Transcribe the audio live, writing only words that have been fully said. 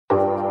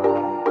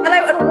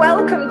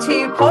welcome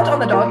to Pod on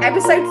the Dog,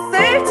 episode 30.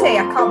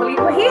 I can't believe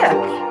we're here.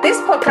 This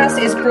podcast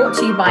is brought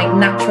to you by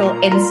Natural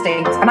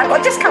Instinct, and I've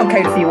got a discount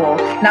code for you all.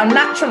 Now,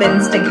 Natural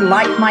Instinct,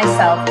 like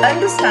myself,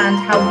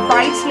 understand how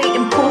vitally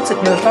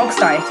important your dog's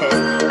diet is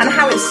and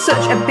how it's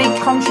such a big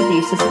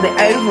contributor to the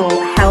overall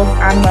health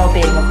and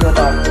well-being of your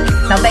dog.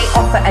 Now, they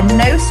offer a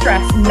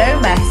no-stress,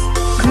 no-mess,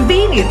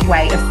 convenient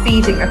way of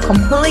feeding a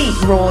complete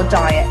raw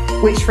diet,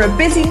 which for a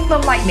busy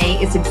mum like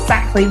me is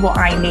exactly what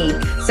I need.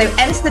 So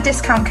enter the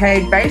discount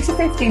code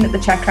Verity15 at the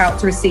checkout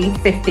to receive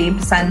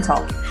 15%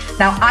 off.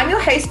 Now, I'm your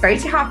host,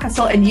 Verity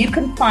Hardcastle, and you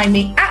can find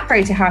me at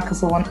Verity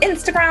Hardcastle on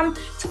Instagram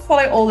to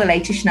follow all the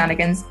latest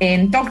shenanigans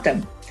in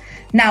dogdom.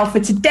 Now, for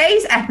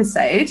today's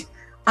episode,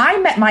 I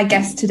met my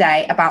guest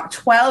today about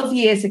 12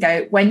 years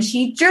ago when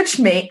she judged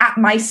me at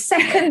my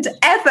second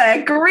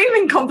ever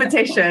grooming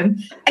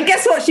competition. And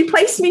guess what? She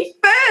placed me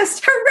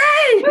first.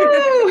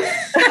 Hooray!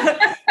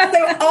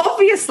 So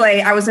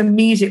obviously, I was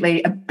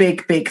immediately a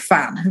big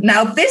fan.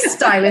 Now, this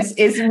stylist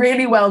is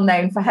really well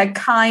known for her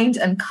kind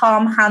and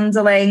calm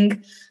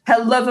handling,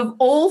 her love of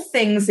all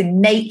things in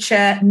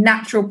nature,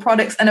 natural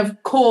products, and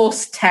of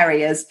course,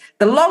 terriers,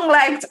 the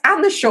long-legged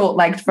and the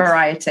short-legged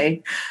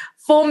variety.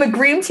 Former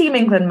Groom Team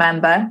England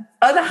member,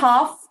 other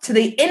half to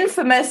the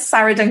infamous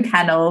Saradin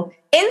Kennel,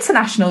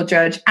 international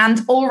judge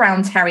and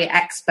all-round terrier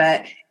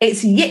expert,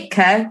 it's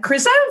Jitka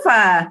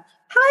Krizova.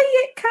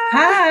 Hi, Jitka.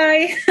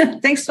 Hi.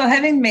 Thanks for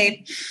having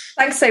me.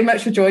 Thanks so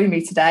much for joining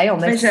me today on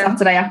this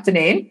Saturday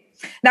afternoon.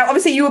 Now,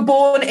 obviously, you were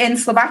born in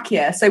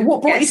Slovakia. So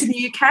what brought you to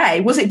the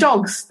UK? Was it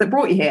dogs that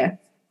brought you here?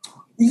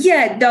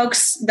 Yeah,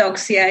 dogs.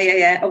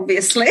 Yeah,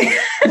 obviously.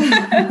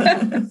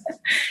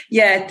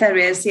 Yeah,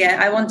 terriers. Yeah,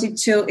 I wanted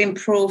to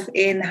improve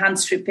in hand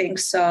stripping,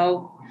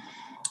 so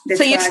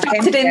you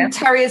started in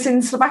terriers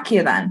in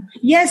Slovakia then?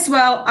 Yes,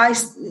 well,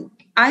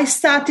 I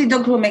started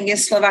dog grooming in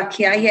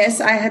Slovakia.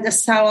 Yes, I had a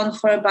salon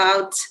for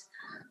about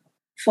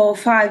 4 or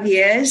 5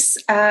 years,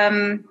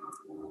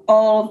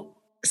 all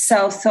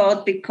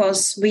self-taught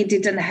because we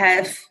didn't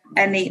have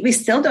we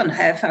still don't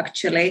have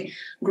actually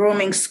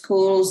grooming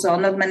schools or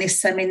not many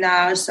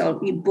seminars or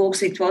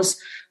books. It was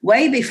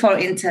way before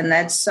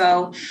internet.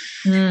 So,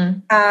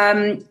 and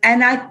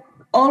I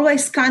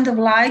always kind of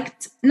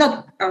liked,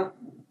 not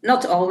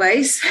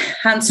always,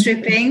 hand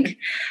stripping,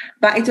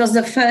 but it was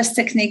the first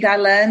technique I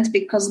learned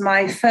because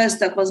my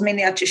first dog was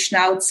miniature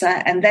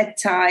Schnauzer, and that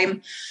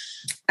time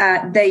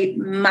they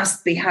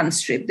must be hand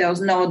stripped. There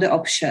was no other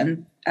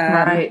option.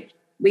 Right.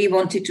 We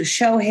wanted to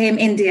show him.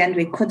 In the end,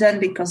 we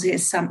couldn't because he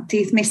has some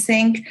teeth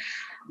missing.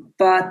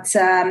 But so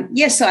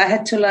I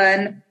had to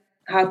learn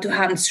how to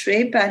hand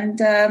strip. And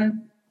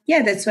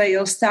that's where it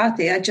all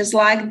started. I just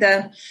like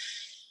the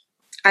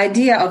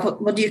idea of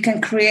what you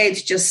can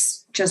create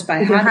just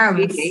by hand,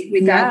 really,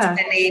 without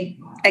any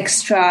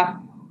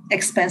extra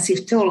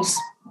expensive tools.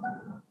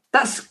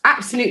 That's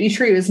absolutely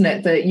true, isn't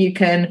it? That you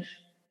can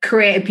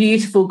create a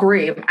beautiful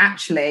groom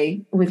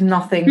actually with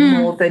nothing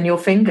more than your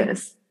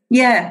fingers.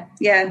 Yeah.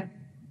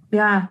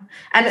 Yeah.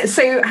 And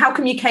so how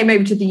come you came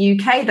over to the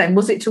UK then?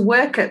 Was it to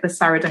work at the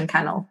Saradin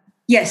Kennel?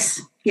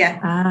 Yes. Yeah.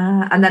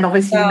 And then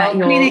obviously you met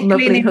your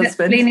lovely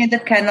husband. Cleaning the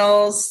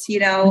kennels,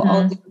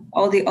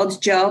 all the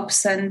odd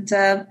jobs and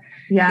that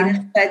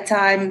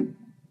time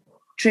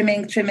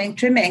trimming.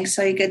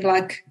 So you get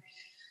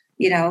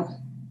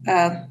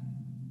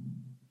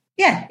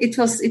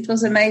it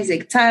was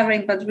amazing.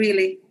 Tiring, but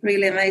really,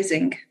 really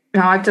amazing.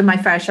 No, I've done my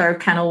fair share of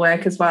kennel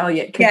work as well.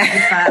 Yeah.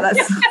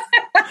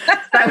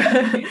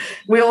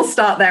 We all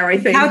start there, I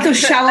think. How to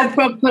shower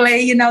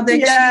properly, the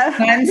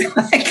achievement.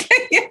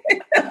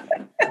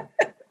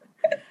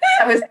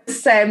 That was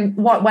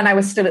when I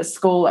was still at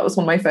school. That was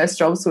one of my first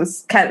jobs,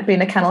 was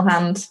being a kennel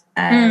hand.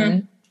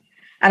 And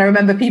I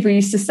remember people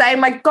used to say, "Oh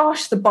my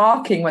gosh, the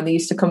barking," when they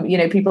used to come.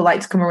 People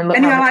like to come and look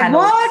around the kennel.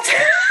 What?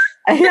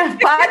 Yeah,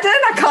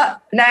 pardon? I can't.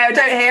 No,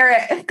 don't hear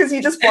it because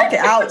you just block it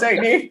out,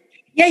 don't you?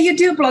 Yeah, you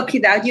do block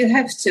it out. You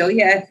have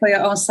to, for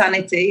your own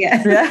sanity.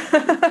 Yeah.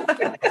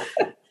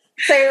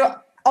 So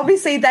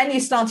obviously then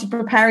you started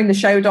preparing the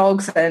show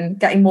dogs and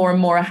getting more and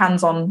more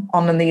hands-on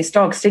these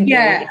dogs, didn't you?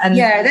 And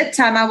at that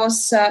time I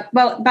was,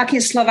 back in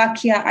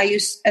Slovakia,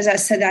 as I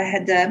said, I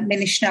had the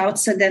mini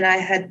Schnauzer, then I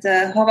had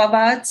the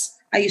Hovavards.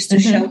 I used to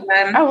show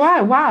them. Oh,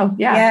 wow.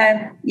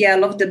 Yeah. Yeah, I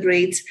love the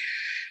breed.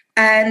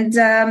 And,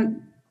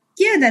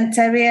 then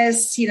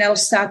terriers,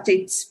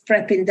 started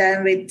prepping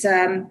them with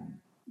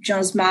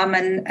John's mom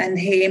and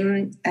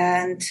him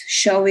and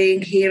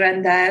showing here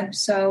and there.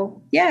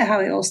 So, how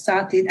it all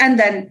started. And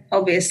then,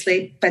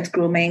 obviously, pet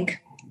grooming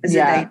as a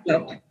day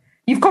job.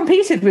 You've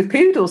competed with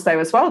poodles, though,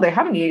 as well, though,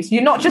 haven't you? So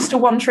you're not just a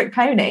one-trick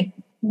pony.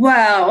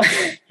 Well,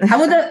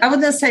 I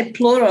wouldn't say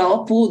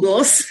plural,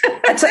 poodles.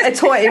 a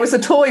toy. It was a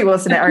toy,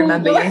 wasn't it? I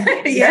remember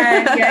you.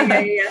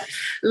 Yeah.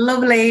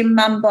 Lovely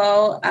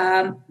Mambo.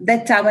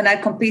 That time when I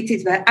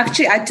competed,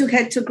 actually, I took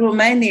her to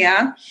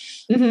Groomania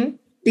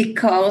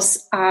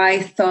because I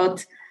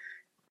thought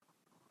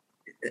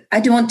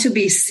I don't want to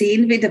be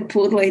seen with a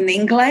poodle in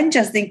England,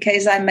 just in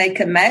case I make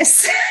a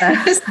mess. I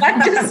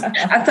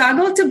thought I'll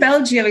go to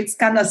Belgium. It's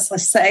kind of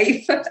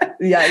safe.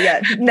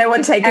 Yeah. No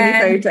one take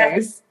any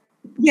photos.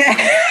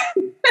 Yeah.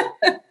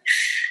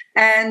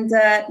 And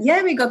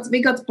we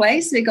got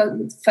placed. We got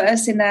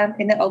first in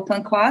the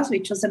open class,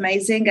 which was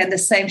amazing. And the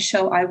same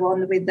show I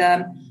won with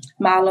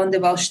Marlon, the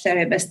Welsh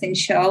Terrier Best in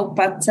Show.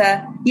 But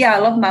I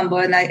love Mambo,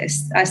 and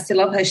I still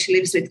love her. She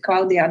lives with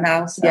Claudia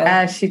now. So.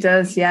 Yeah, she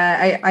does.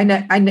 Yeah, I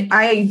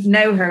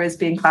know her as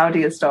being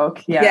Claudia's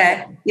dog.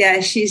 Yeah.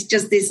 She's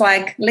just this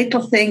like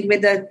little thing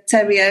with a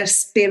terrier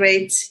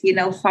spirit,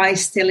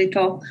 feisty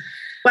little.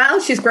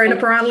 Well, she's grown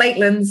up around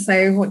Lakeland,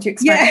 so what do you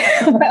expect?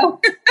 Yeah, well.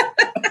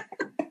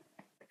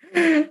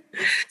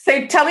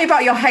 So tell me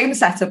about your home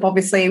setup.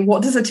 Obviously,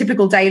 what does a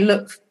typical day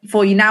look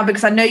for you now?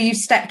 Because I know you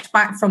stepped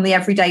back from the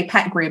everyday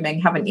pet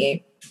grooming, haven't you?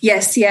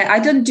 Yes, yeah. I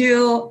don't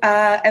do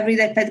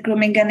everyday pet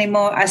grooming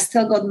anymore. I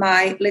still got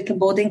my little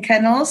boarding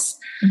kennels.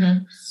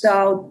 Mm-hmm.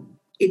 So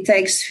it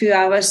takes a few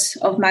hours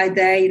of my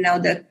day,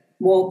 the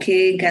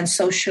walking and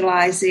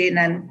socializing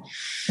and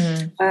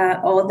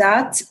all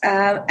that.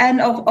 And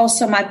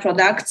also my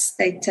products,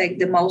 they take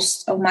the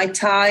most of my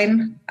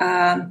time,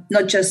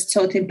 not just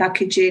sorting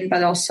packaging,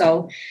 but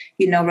also,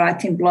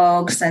 writing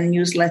blogs and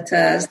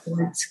newsletters,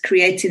 and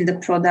creating the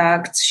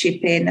products,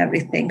 shipping,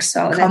 everything.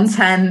 So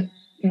content,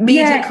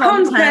 media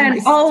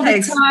content all the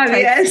time.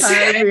 Yes.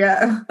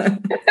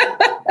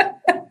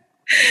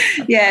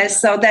 Yeah,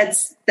 so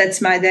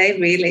that's my day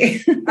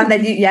really. And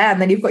then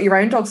you've got your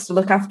own dogs to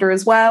look after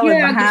as well in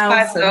the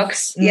house. 5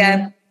 dogs.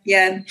 Yeah.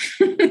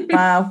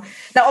 Wow.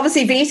 Now,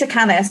 obviously, Vita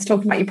Canis,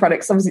 talking about your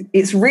products, obviously,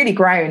 it's really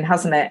grown,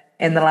 hasn't it,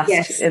 in the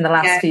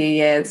last few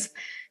years?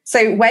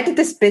 So, where did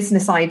this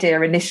business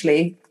idea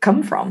initially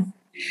come from?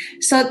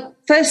 So,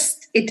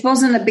 first, it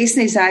wasn't a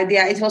business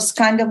idea. It was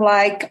kind of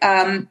like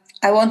I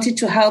wanted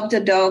to help the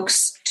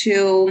dogs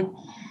to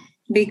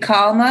be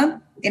calmer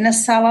in a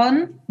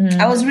salon.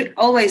 I was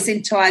always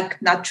into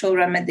like natural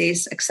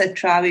remedies,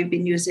 etc. We've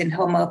been using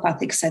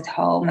homeopathics at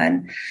home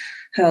and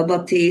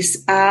herbal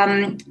teas,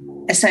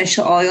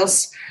 essential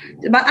oils.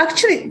 But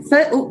actually,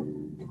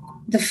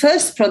 the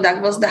first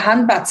product was the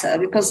hand butter,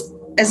 because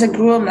as a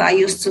groomer, I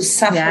used to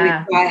suffer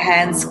with my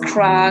hands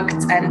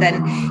cracked, and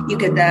then you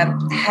get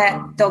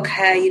the dog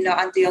hair,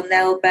 under your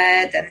nail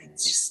bed, and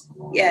it's just,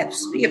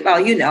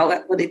 you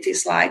know what it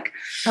is like.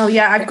 Oh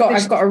yeah, I've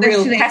got a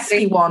real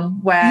pesky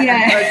one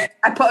where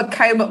I put a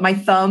comb up my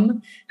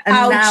thumb,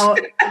 and now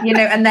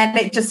and then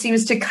it just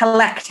seems to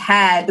collect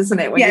hair, doesn't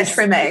it, when you're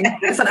trimming?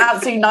 It's an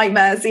absolute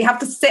nightmare. So you have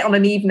to sit on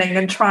an evening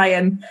and try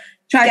to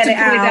get it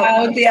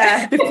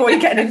out before you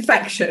get an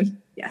infection.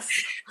 Yes.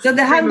 So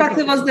the hand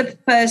butter was the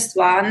first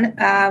one,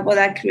 what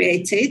I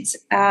created,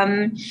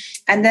 and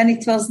then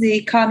it was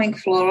the calming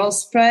floral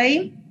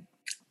spray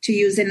to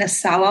use in a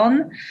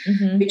salon,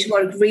 which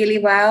worked really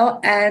well.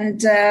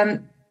 And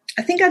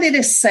I think I did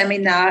a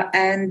seminar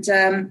and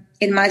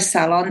in my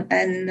salon,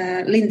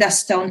 and Linda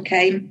Stone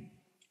came,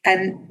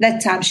 and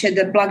that time she had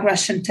a Black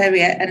Russian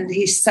Terrier, and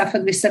he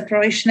suffered with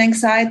separation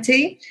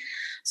anxiety.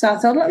 So I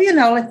thought,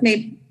 let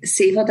me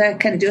see what I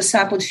can do. So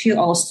I put a few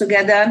oils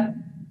together,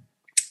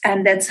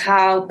 and that's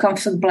how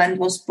Comfort Blend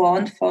was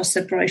born for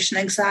separation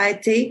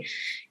anxiety.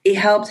 It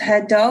helped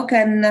her dog,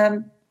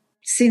 and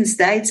since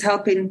then, it's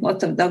helping a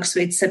lot of dogs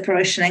with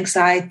separation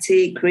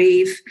anxiety,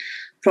 grief,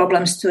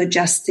 problems to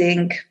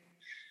adjusting,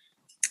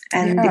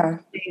 and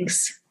different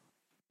things.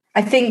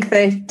 I think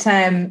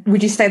that,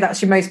 would you say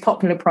that's your most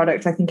popular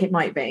product? I think it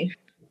might be.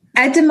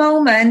 At the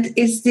moment,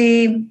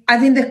 I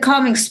think the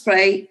calming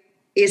spray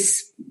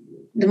is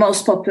the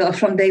most popular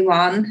from day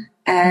one.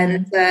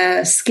 And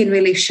Skin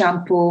Relief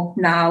shampoo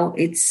now,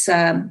 it's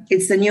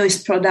the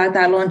newest product.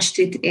 I launched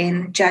it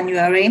in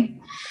January.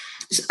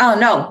 Oh,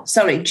 no,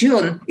 sorry,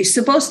 June. It's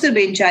supposed to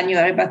be in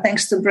January, but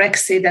thanks to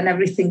Brexit and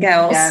everything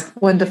else. Yeah,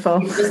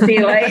 wonderful. It was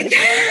delayed.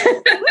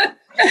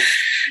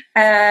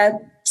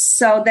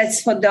 So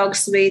that's for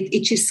dogs with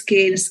itchy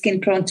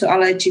skin prone to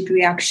allergic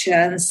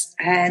reactions.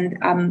 And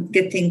I'm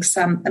getting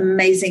some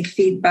amazing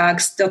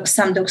feedbacks.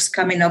 Some dogs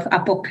coming off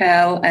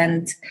Apoquel,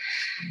 and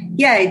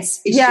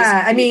it's just,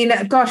 I mean,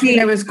 gosh,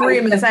 as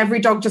groomers, every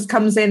dog just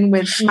comes in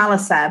with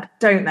Malaseb,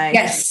 don't they?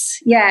 Yes,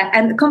 yeah.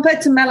 And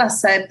compared to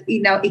Malaseb,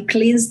 it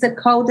cleans the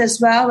coat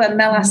as well. And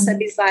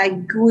Malaseb is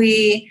like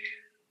gooey,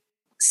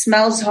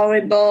 smells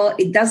horrible.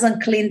 It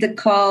doesn't clean the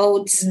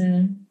coat.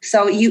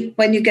 So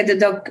when you get the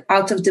dog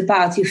out of the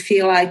bath, you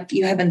feel like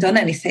you haven't done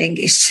anything.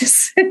 It's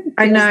just...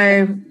 I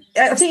know.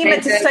 I think you're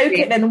meant to soak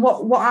it in.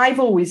 What I've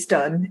always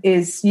done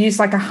is use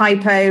like a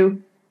hypo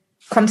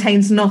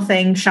contains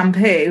nothing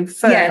shampoo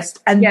first,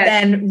 and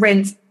then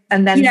rinse,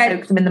 and then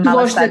soak them in the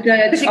Malaseb.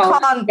 Because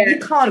you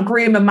can't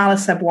groom a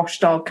Malaseb wash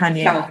dog, can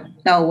you?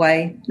 No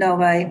way.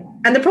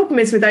 And the problem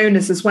is with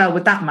owners as well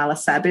with that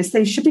Malaseb is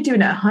they should be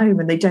doing it at home,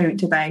 and they don't,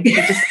 do they?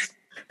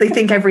 They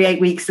think every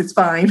 8 weeks it's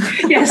fine.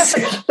 Yes.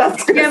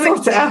 That's going to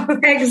sort it out.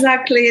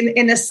 Exactly.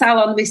 In a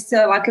salon, we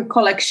still like a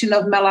collection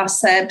of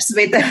Malasebs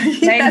with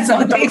names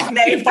on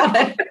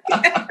it.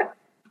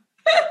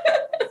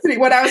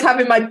 when I was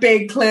having my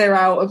big clear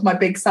out of my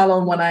big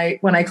salon when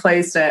I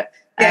closed it.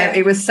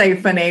 It was so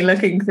funny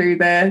looking through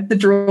the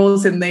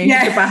drawers in the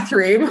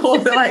bathroom,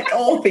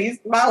 all these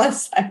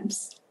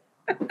Malasebs.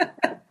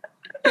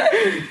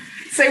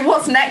 So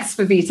what's next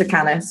for Vita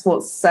Canis?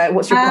 What's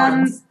your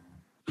plans?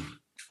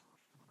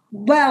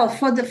 Well,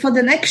 for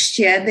the next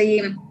year,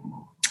 the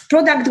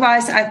product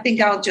wise, I think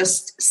I'll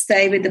just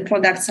stay with the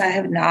products I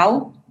have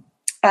now.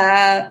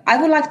 I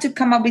would like to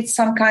come up with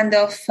some kind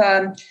of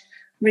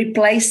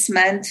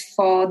replacement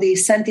for the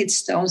scented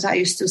stones I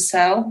used to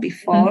sell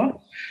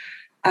before.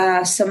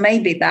 So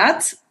maybe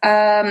that.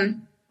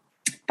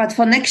 But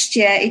for next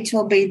year, it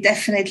will be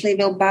definitely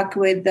we'll back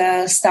with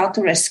Start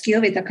to Rescue,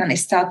 with the kind of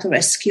Start to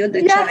Rescue,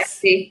 the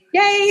charity,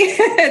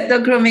 the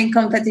grooming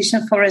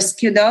competition for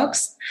rescue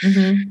dogs.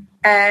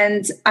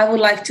 And I would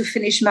like to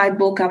finish my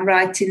book I'm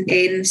writing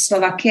in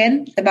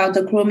Slovakian about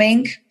the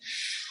grooming.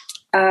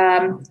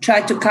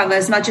 Try to cover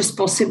as much as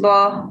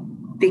possible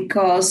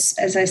because,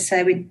 as I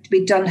say,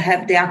 we don't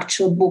have the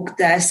actual book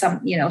there.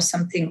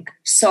 Something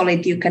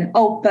solid you can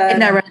open in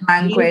their own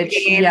language.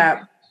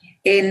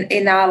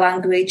 In our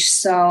language.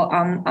 So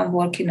I'm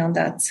working on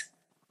that.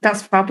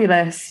 That's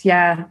fabulous.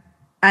 Yeah,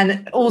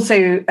 and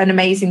also an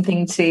amazing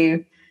thing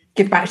to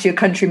give back to your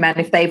countrymen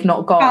if they've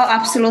not got. Oh,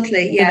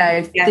 absolutely.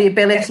 Yeah. The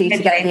ability to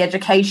get the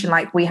education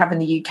like we have in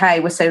the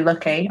UK. We're so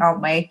lucky,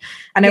 aren't we?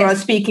 I know I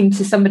was speaking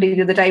to somebody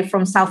the other day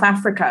from South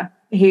Africa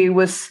who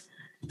was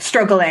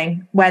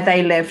struggling where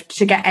they lived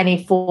to get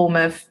any form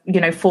of,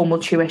 formal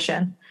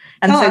tuition.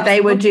 And so they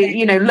would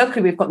do,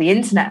 luckily we've got the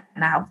internet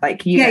now.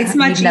 It's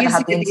much easier never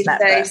had the internet,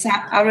 these days.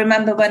 I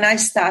remember when I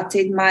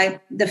started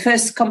the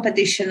first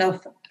competition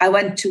I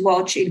went to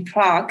watch in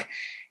Prague,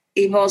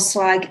 it was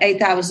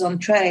 8 hours on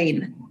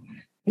train.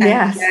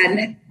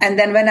 And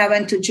then when I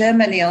went to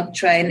Germany on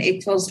train,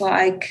 it was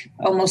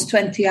almost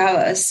 20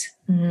 hours.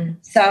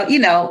 So, you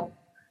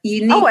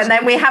need and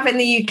then we have in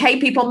the UK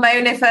people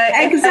moan if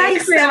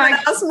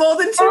that's more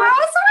than 2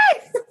 hours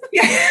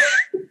away.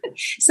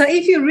 So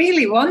if you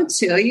really want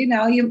to,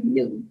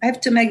 you have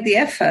to make the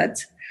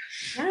effort.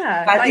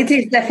 Yeah. But it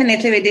is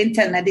definitely with the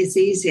internet, it's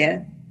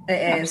easier. It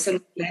is.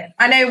 Absolutely.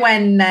 I know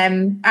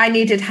when I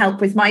needed help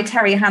with my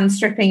terrier hand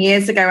stripping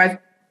years ago,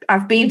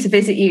 I've been to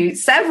visit you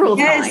several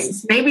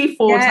times, maybe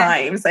 4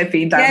 times I've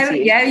been down to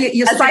you.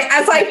 Yeah.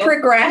 As I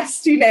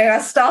progressed, I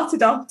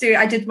started off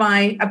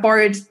I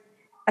borrowed,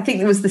 I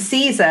think it was the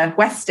Caesar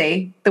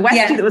Westie,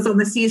 that was on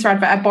the Caesar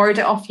advert. I borrowed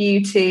it off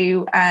you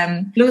to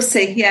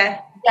Lucy,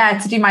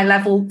 to do my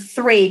level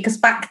 3, because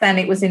back then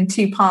it was in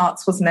 2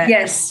 parts, wasn't it?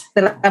 Yes.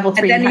 The level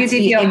 3. And then you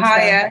did your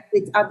hire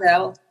with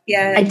Adele.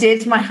 Yeah. I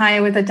did my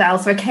hire with Adele.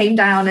 So I came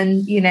down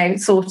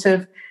and, sort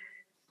of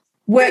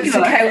worked the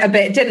coat a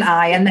bit, didn't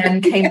I? And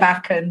then came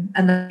back and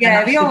then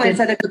we always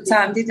had a good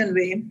time, didn't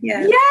we?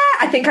 Yeah. Yeah,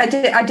 I think I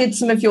did. I did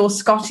some of your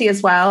Scotty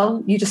as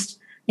well.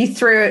 You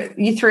threw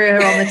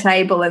her on the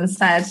table and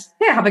said,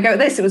 "Yeah, have a go at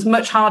this." It was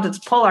much harder to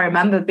pull. I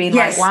remember being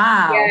like,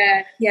 "Wow."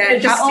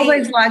 Yeah. I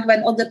always like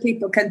when other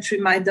people can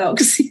trim my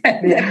dogs.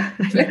 Yeah.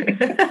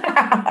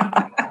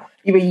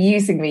 You were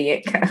using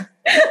me, Jitka.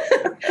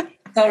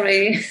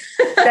 Sorry.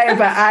 No,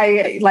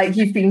 but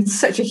you've been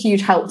such a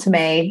huge help to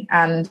me,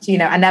 and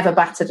I never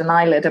batted an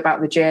eyelid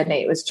about the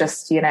journey. It was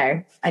just,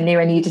 I knew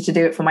I needed to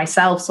do it for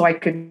myself so I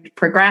could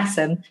progress.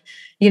 And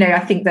I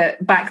think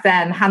that back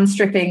then hand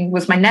stripping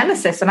was my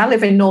nemesis, and I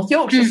live in North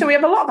Yorkshire, so we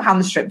have a lot of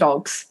hand strip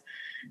dogs.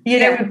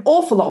 An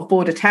awful lot of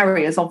border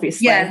terriers,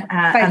 obviously,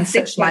 and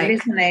such like,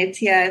 isn't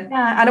it? Yeah.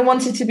 And I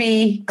wanted to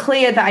be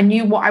clear that I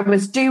knew what I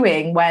was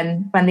doing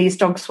when these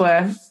dogs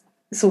were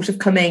sort of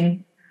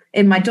coming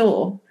in my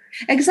door.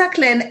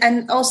 Exactly,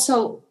 and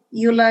also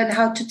you learn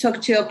how to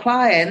talk to your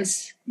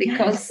clients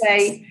because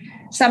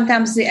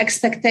sometimes the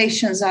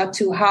expectations are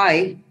too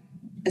high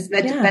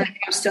when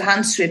it comes to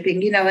hand stripping.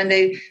 When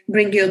they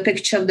bring you a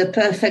picture of the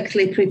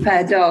perfectly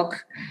prepared dog,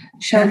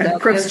 show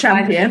dog, Crufts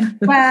champion.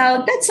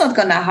 Well, that's not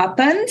going to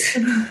happen,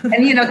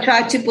 and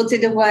try to put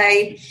it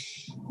away.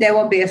 They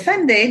won't be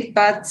offended,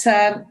 but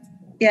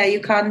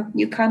you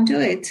can't do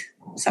it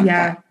sometimes.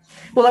 Yeah.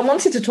 Well, I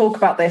wanted to talk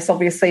about this,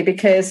 obviously,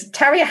 because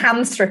terrier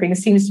hand stripping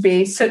seems to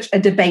be such a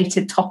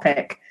debated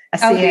topic. I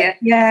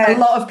see a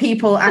lot of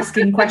people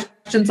asking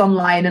questions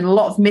online and a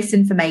lot of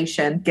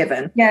misinformation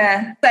given.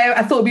 Yeah. So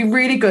I thought it'd be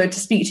really good to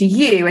speak to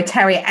you, a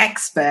terrier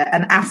expert,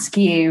 and ask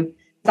you,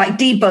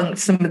 debunk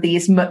some of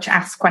these much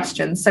asked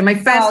questions. So my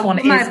first one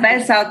is... my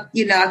best, I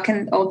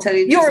can all tell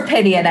you... Your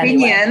opinion,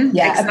 anyway.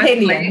 Yeah,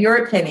 exactly. Opinion. Your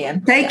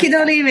opinion. Take it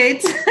or leave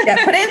it.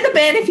 Yeah, put it in the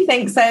bin if you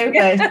think so.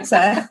 But,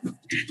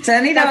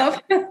 turn it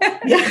off.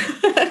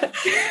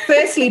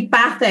 Firstly,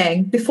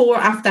 bathing before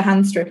or after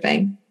hand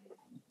stripping.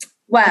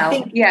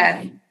 Well,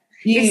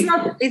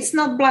 it's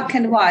not black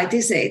and white,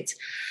 is it?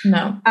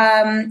 No.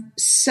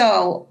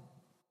 So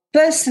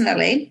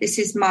personally, this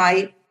is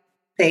my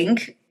thing.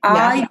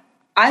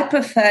 I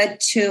prefer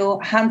to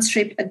hand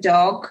strip a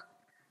dog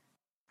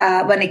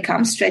when it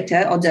comes straight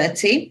or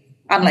dirty,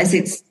 unless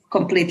it's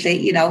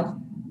completely,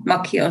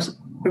 mucky or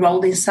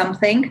rolled in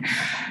something.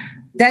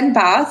 Then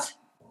bath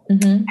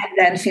and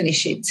then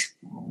finish it.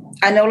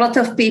 I know a lot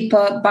of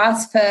people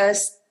bath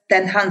first,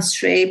 then hand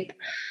strip,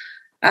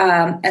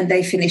 and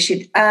they finish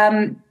it.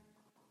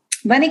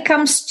 When it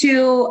comes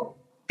to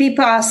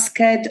people are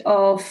scared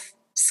of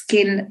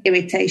skin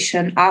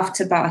irritation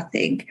after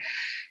bathing,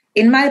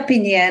 in my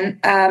opinion,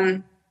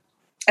 and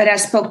I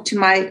spoke to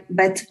my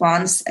vet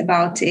once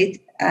about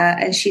it,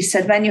 and she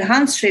said when you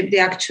hand strip,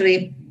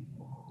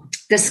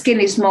 the skin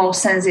is more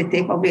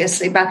sensitive,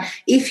 obviously. But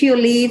if you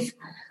leave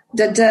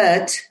the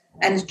dirt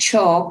and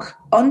chalk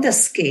on the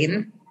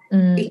skin,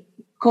 it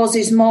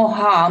causes more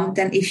harm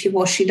than if you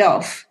wash it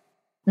off.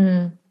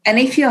 And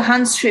if your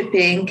hand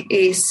stripping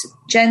is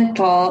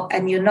gentle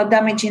and you're not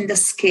damaging the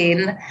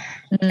skin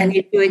and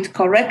you do it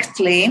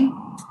correctly,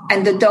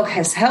 and the dog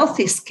has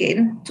healthy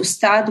skin to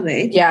start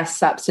with.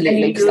 Yes,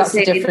 absolutely, because that's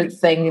a different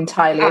thing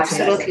entirely.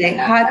 Absolutely.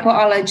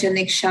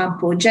 Hypoallergenic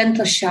shampoo,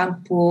 gentle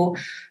shampoo,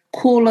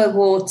 cooler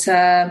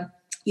water.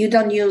 You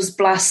don't use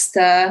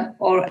blaster,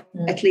 or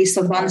at least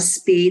on one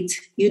speed.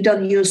 You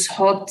don't use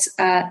hot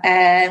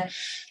air.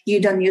 You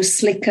don't use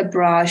slicker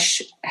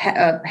brush,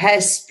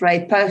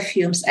 hairspray,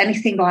 perfumes,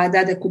 anything like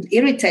that that could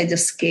irritate the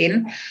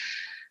skin.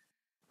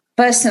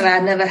 Personally,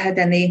 I've never had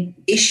any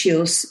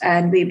issues,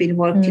 and we've been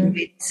working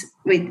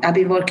I've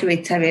been working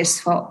with terriers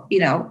for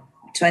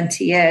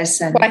 20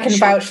 years. And I can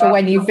vouch for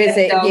when you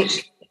visit.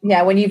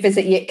 When you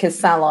visit Yitka's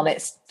salon,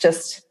 it's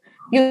just.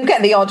 You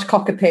get the odd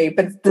cockapoo,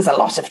 but there's a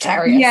lot of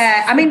terriers.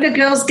 Yeah, I mean, the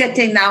girls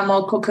getting now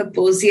more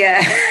cockapoos,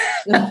 yeah.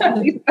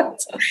 But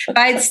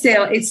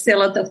it's still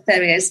a lot of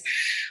terriers.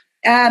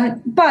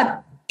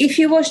 But if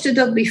you wash the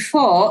dog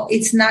before,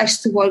 it's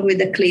nice to work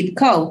with a clean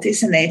coat,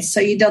 isn't it? So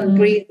you don't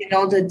breathe in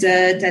all the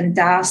dirt and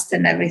dust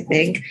and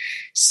everything.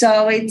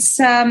 So it's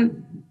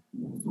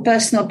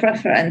personal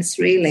preference,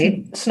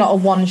 really. It's not a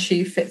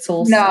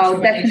one-shoe-fits-all situation.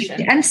 No,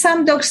 definitely. And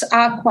some dogs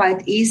are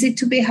quite easy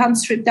to be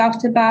hand-stripped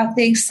after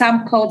bathing.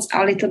 Some coats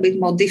are a little bit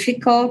more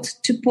difficult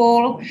to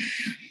pull.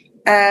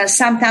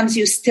 Sometimes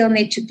you still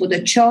need to put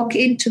a chalk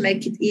in to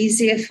make it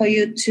easier for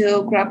you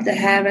to grab the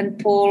hair and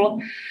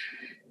pull.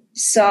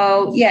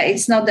 So, yeah,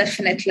 it's not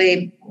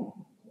definitely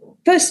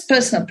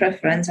personal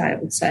preference, I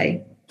would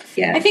say.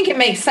 Yeah, I think it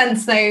makes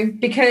sense though,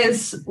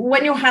 because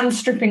when you're hand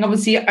stripping,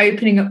 obviously you're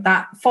opening up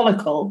that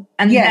follicle,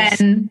 and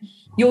then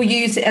you'll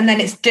use it, and then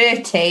it's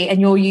dirty,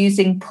 and you're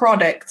using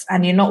products,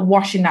 and you're not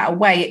washing that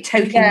away. It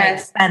totally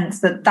makes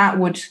sense that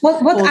would.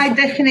 What I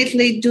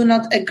definitely do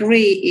not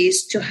agree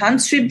is to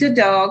hand strip the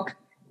dog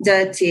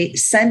dirty,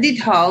 send it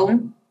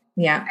home,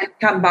 and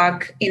come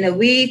back in a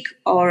week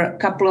or a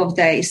couple of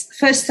days.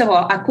 First of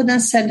all, I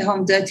couldn't send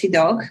home dirty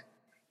dog.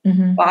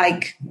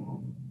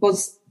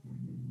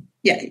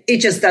 It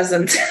just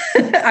doesn't.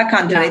 I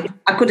can't do it.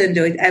 I couldn't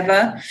do it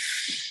ever.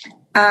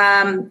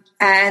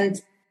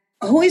 And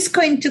who is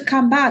going to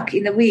come back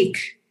in a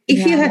week?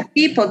 If you have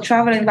people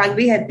traveling, like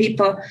we had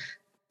people,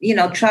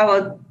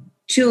 travel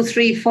 2,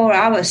 3, 4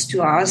 hours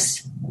to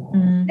us,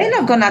 they're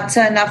not going to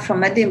turn up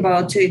from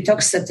Edinburgh to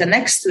Uttoxeter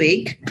next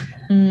week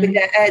with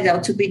their hair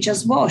to be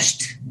just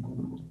washed.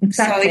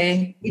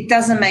 Exactly. So it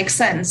doesn't make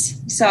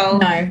sense. So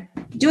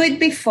do it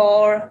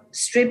before,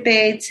 strip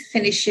it,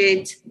 finish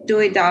it, do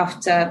it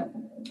after,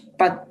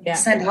 but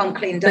send home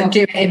clean dog. But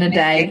do it in a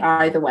day,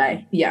 either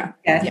way. Yeah.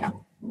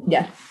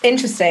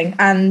 Interesting.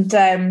 And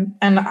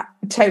I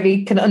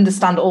totally can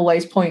understand all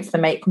those points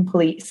that make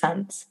complete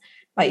sense.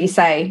 Like you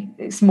say,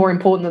 it's more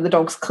important that the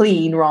dog's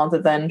clean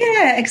rather than...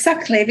 Yeah,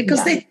 exactly,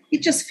 because it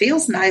just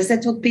feels nice.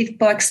 That's what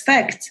people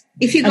expect.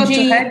 If you go to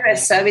a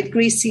hairdresser with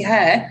greasy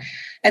hair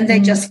and they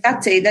just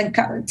cut it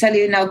and tell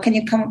you, can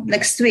you come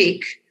next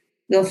week?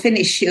 We'll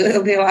finish you.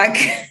 It'll be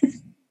like,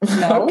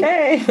 no.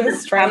 Okay.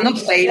 I'm not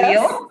playing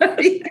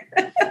you.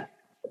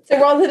 So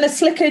rather than a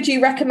slicker, do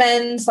you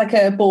recommend like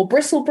a ball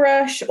bristle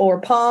brush or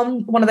a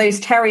palm, one of those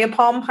terrier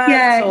palm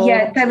pads?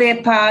 Yeah,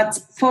 terrier pads.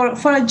 For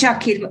a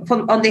jacket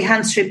on the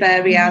hand strip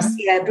areas,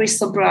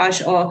 bristle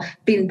brush or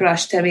pin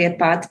brush terrier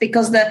pad,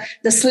 because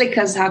the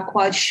slickers are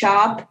quite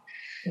sharp.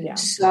 Yeah.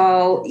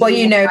 So,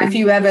 if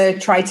you ever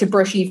try to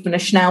brush even a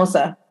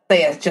schnauzer,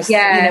 they are just,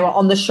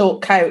 on the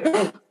short coat,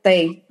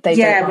 they don't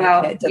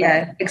like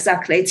it,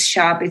 exactly. It's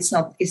sharp. It's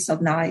not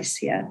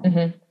nice. Yeah.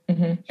 Mm-hmm.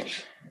 Mm-hmm.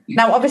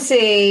 Now,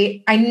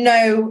 obviously, I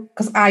know,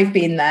 because I've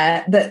been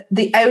there, that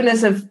the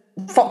owners of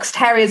fox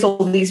terriers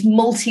or these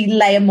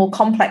multi-layer, more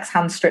complex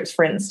hand strips,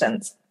 for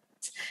instance,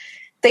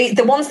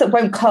 the ones that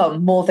won't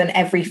come more than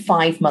every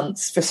 5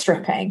 months for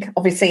stripping,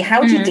 obviously,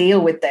 how do you deal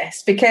with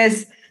this?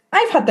 Because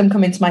I've had them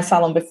come into my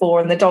salon before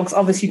and the dog's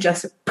obviously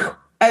just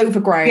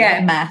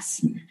overgrown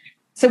mess.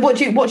 So what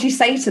do you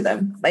say to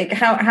them? Like,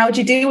 how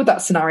do you deal with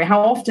that scenario?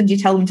 How often do you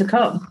tell them to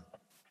come?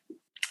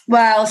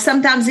 Well,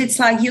 sometimes it's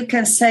like you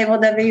can say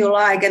whatever you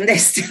like and they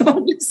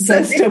still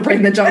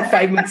bring the dog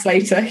 5 months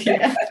later.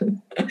 Yeah.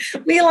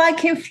 We like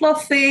him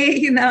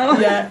fluffy,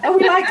 Yeah. Oh,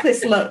 we like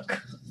this look.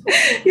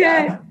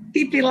 Yeah.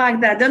 Keep it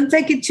like that. Don't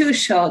take it too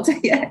short.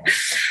 Yeah.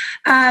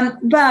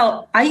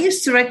 Well, I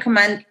used to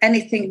recommend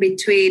anything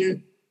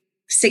between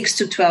 6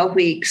 to 12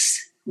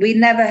 weeks. We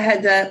never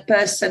had a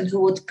person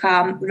who would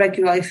come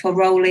regularly for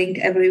rolling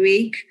every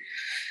week.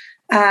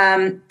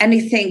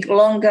 Anything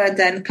longer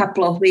than a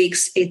couple of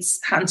weeks, it's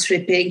hand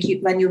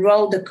stripping. When you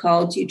roll the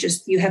coat,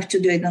 you have to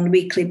do it on a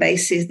weekly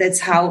basis.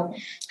 That's how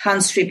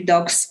hand strip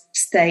dogs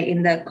stay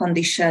in the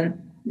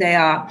condition they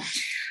are.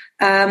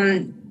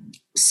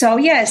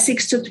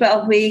 6 to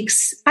 12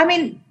 weeks. I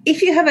mean,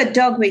 if you have a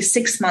dog with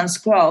 6 months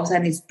growth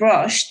and it's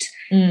brushed,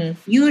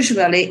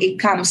 usually it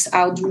comes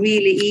out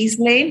really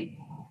easily.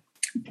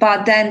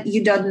 But then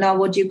you don't know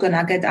what you're going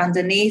to get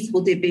underneath.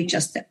 Would it be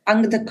just the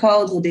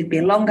undercoat? Would it be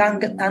a long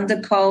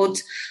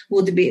undercoat?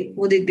 Would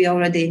it be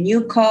already a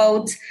new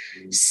coat?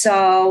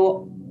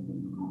 So,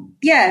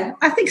 yeah,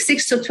 I think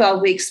 6 to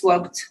 12 weeks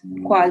worked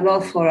quite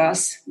well for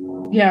us.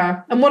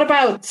 Yeah. And what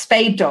about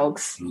spayed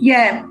dogs?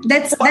 Yeah,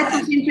 that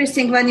was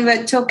interesting when you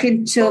were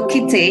talking to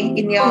Kitty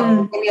in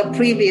your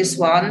previous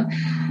one.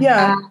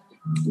 Yeah.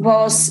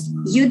 Was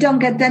you don't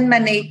get that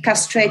many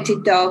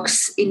castrated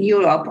dogs in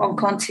Europe on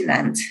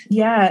continent.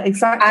 Yeah,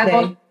 exactly.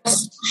 I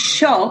was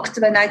shocked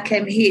when I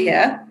came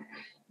here.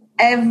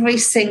 Every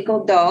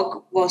single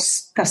dog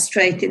was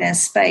castrated and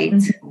spayed.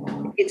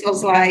 Mm-hmm. It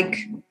was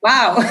like,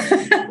 wow,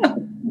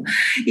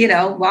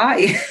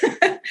 why?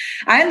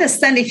 I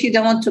understand if you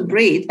don't want to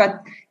breed,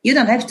 but you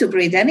don't have to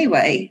breed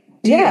anyway.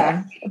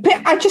 Yeah,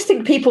 but I just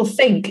think people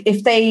think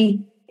if they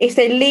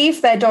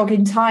leave their dog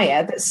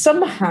entire, that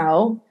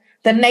somehow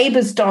the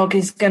neighbour's dog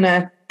is going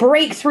to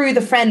break through the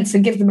fence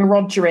and give them a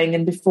rogering,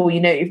 and before you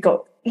know, you've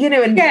got,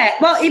 and yeah,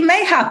 well, it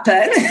may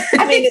happen.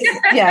 I mean,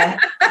 yeah.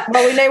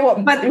 Well, we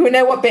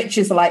know what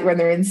bitches are like when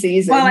they're in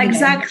season. Well,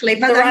 exactly.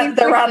 But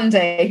they're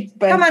randy.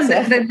 But, come on,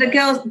 the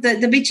girls,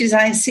 the bitches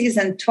are in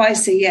season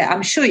twice a year.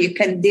 I'm sure you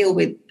can deal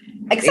with.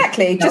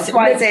 Exactly. Just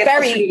we're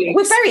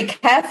very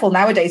careful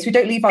nowadays. We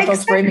don't leave our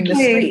dogs roaming the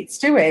streets,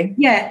 do we?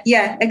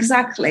 Yeah,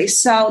 exactly.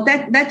 So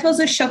that was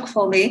a shock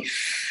for me.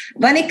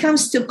 When it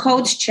comes to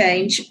coat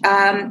change,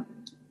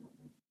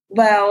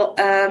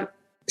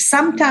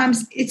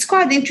 sometimes it's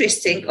quite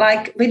interesting.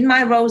 Like with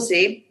my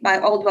Rosie, my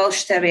old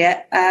Welsh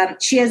Terrier,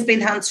 she has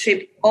been hand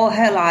stripped all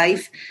her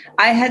life.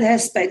 I had her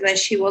spayed when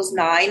she was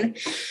 9,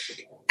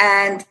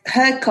 and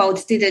her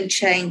coat didn't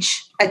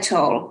change at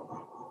all.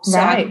 So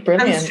right,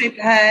 brilliant. I hand stripped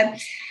her.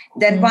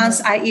 Then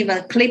once I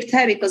even clipped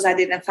her because I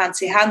didn't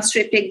fancy hand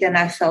stripping. Then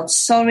I felt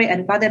sorry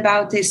and bad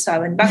about it, so I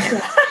went back to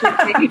hand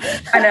stripping.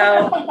 I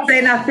know,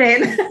 say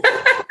nothing.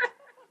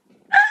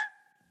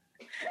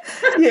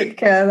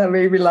 Yeah, that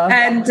made me laugh.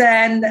 And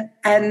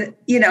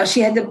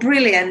she had a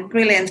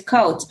brilliant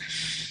coat.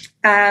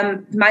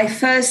 My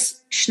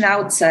first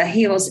Schnauzer,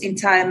 he was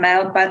entire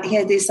male, but he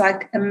had this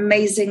like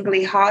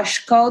amazingly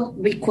harsh coat.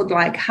 We could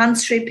like hand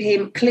strip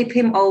him, clip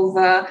him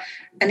over,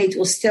 and it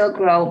will still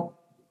grow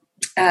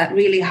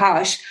really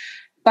harsh.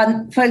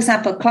 But for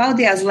example,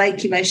 Claudia's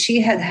Lakey, when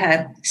she had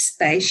her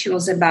spay, she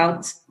was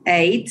about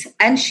 8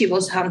 and she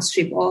was hand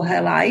stripped all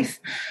her life.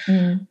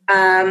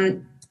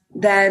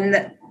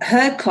 Then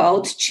her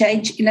coat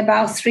changed in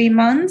about 3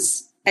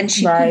 months, and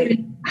she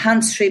couldn't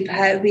hand strip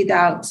her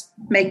without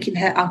making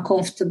her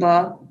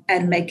uncomfortable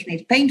and making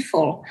it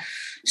painful.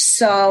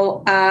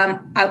 So I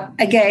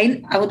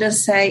wouldn't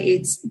say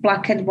it's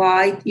black and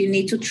white. You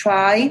need to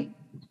try.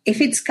 If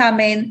it's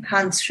coming,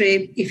 hand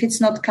strip. If it's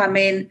not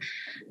coming,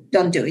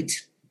 don't do it.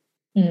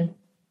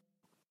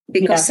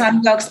 Because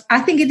some dogs, I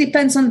think it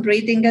depends on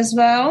breeding as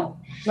well.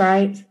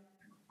 Right.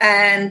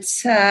 And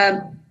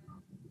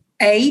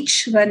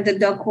age, when the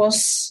dog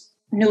was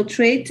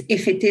neutered.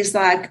 If it is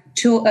like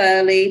too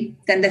early,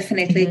 then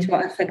definitely it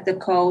will affect the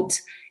coat.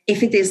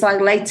 If it is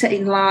like later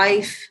in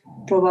life,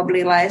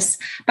 probably less.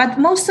 But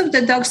most of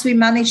the dogs, we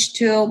managed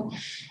to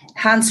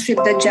hand strip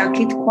the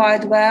jacket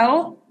quite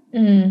well.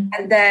 And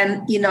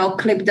then,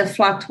 clip the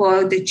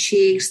flatwork, the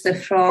cheeks, the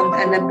front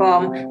and the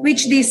bum,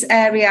 which these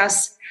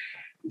areas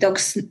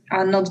dogs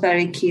are not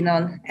very keen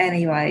on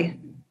anyway.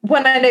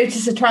 When I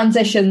notice a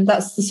transition,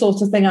 that's the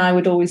sort of thing I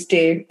would always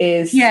do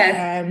is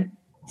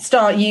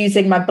start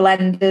using my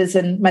blenders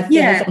and my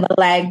thinners on the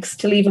legs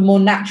to leave a more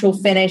natural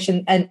finish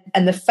and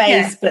the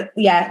face. But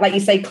like you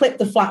say, clip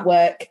the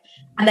flatwork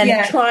and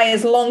then try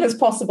as long as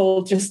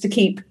possible just to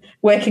keep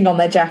working on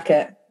their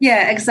jacket.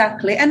 Yeah,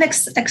 exactly. And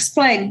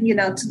explain,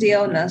 to the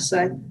owner,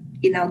 so,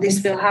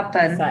 this will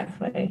happen.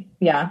 Exactly.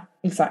 Yeah,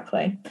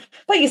 exactly.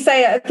 Like you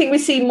say, I think we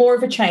see more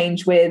of a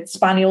change with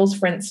Spaniels,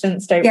 for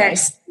instance, don't we?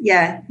 Yes.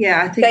 Yeah.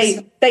 I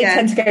think they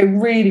tend to go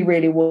really,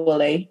 really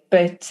woolly.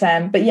 But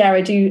yeah,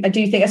 I do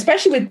think,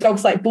 especially with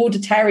dogs like Border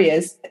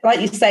Terriers,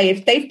 like you say,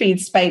 if they've been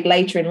spayed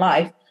later in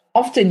life,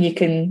 often you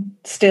can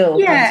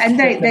still and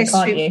they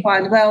strip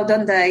quite well,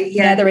 don't they?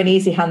 Yeah, they're an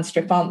easy hand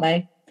strip, aren't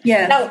they?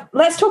 Yeah. Now,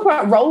 let's talk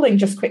about rolling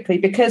just quickly,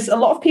 because a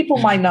lot of people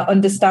might not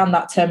understand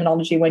that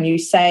terminology when you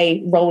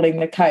say rolling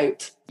the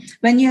coat.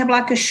 When you have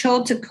like a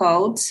shorter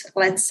coat,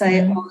 let's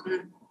say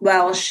on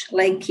Welsh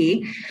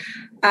Lakey,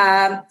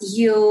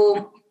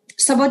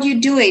 so what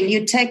you're doing,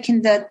 you're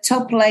taking the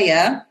top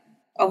layer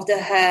of the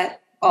hair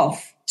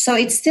off. So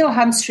it's still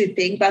hand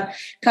stripping, but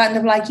kind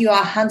of like you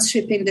are hand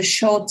stripping the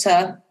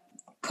shorter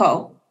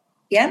coat.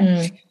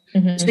 Yeah.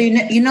 So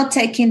you're not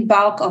taking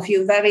bulk of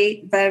your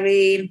very,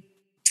 very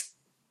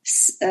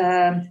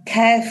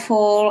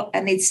careful,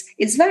 and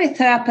it's very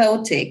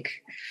therapeutic.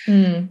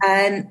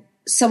 And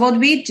so what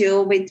we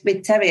do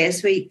with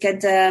terriers, we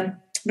get a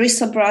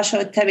bristle brush or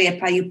a terrier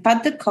pie. You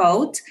pat the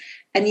coat,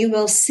 and you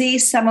will see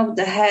some of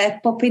the hair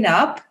popping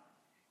up,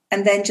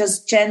 and then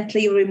just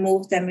gently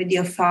remove them with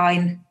your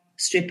fine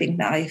stripping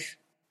knife.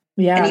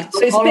 Yeah,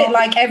 so it's a bit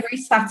like every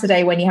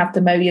Saturday when you have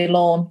to mow your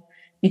lawn.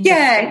 You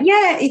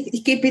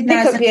keep it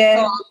nice and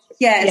cold.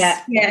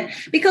 Yes, yeah.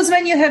 Because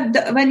when you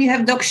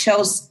have dog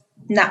shows,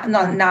 not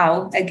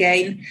now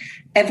again,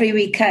 every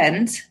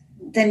weekend,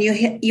 then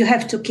you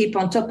have to keep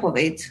on top of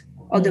it.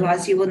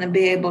 Otherwise, you wouldn't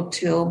be able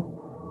to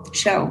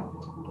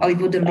show, or it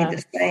wouldn't be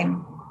the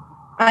same.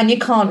 And you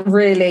can't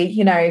really,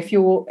 if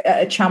you're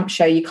at a champ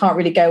show, you can't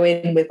really go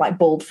in with like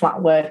bald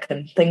flat work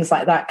and things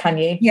like that, can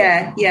you?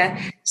 Yeah.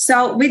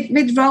 So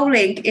with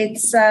rolling,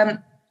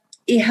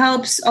 it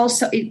helps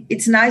also.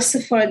 It's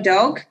nicer for a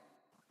dog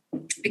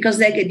because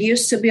they get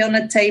used to be on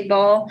a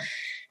table.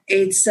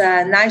 It's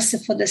nicer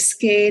for the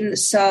skin.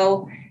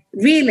 So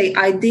really,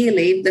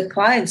 ideally, if the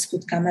clients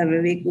could come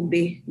every week, would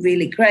be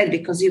really great,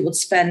 because you would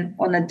spend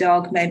on a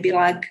dog maybe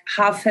like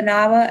half an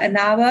hour.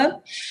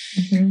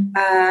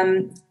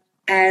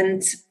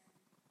 And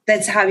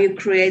that's how you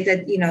create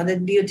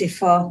that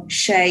beautiful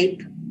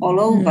shape all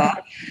over.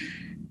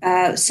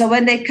 So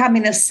when they come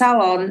in a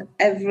salon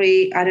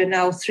every,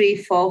 3,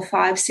 4,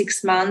 5,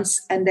 6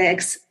 months, and they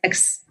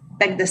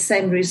expect the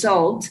same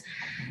result,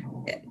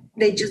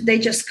 they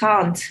just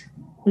can't.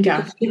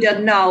 Yeah. Because you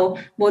don't know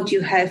what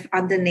you have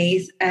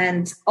underneath.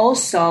 And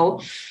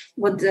also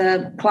what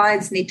the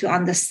clients need to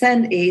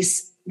understand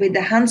is, with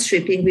the hand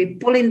stripping, we're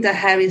pulling the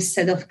hair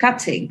instead of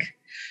cutting.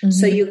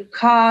 So you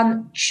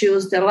can't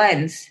choose the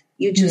length.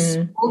 You just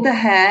pull the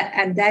hair,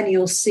 and then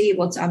you'll see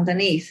what's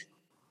underneath.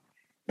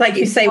 Like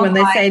you say when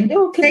they say,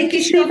 "Oh, can you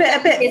just leave it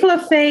a bit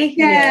fluffy?"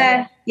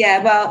 Yeah.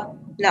 Well,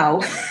 no.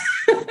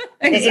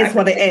 Exactly. It is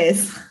what it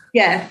is.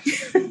 Yeah.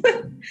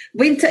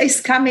 Winter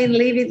is coming.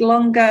 Leave it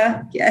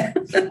longer. Yeah.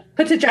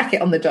 Put a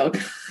jacket on the dog.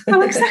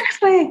 Oh,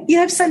 exactly. You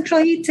have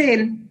central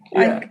heating.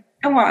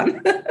 Come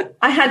on.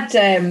 I had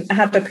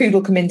a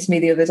poodle come in to me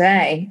the other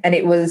day, and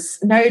it was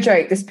no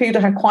joke. This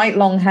poodle had quite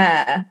long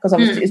hair because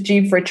obviously it was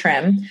due for a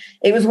trim.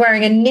 It was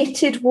wearing a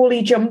knitted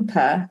woolly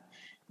jumper.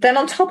 Then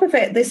on top of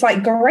it, this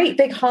like great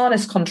big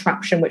harness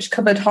contraption which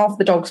covered half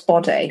the dog's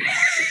body.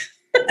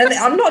 And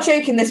I'm not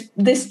joking.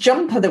 This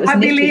jumper that was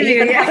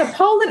knitted had a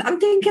pole, and I'm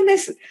thinking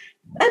this.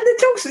 And the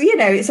dog's,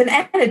 it's an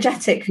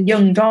energetic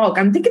young dog.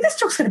 I'm thinking this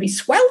dog's going to be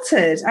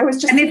sweltered. And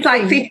it's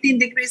like 15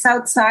 degrees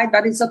outside,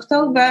 but it's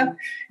October.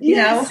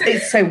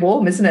 It's so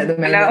warm, isn't it, at the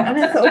moment?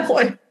 And I thought,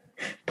 boy,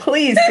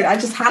 please. I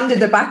just handed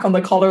her back on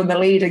the collar and the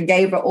lead and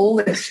gave her all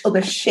this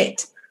other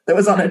shit that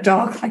was on her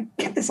dog. Like,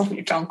 get this off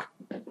your dog.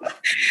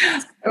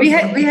 We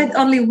had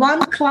only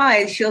one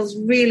client. She was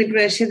really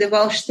great. She had a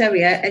Welsh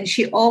Terrier, and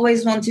she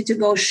always wanted to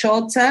go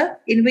shorter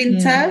in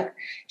winter.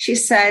 She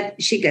said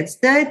she gets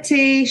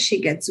dirty, she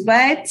gets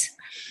wet.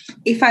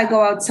 If I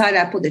go outside,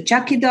 I put the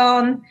jacket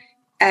on,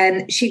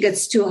 and she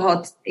gets too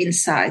hot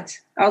inside.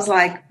 I was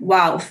like,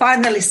 wow,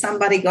 finally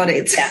somebody got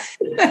it. Yeah.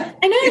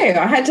 I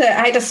know. I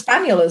had a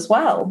spaniel as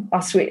well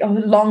last week.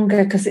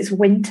 Longer because it's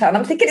winter, and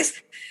I'm thinking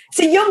it's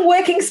a young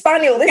working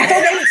spaniel. This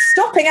dog ain't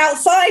stopping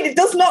outside. It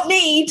does not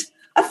need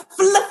a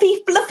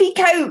fluffy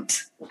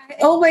coat. I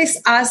always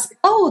ask,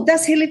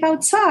 does he live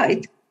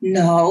outside?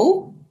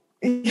 No.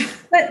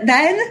 But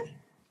then,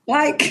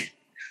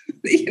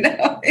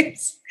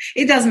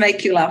 it does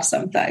make you laugh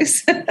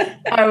sometimes.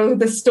 Oh,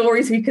 the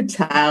stories we could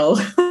tell.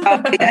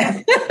 Oh,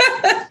 yeah.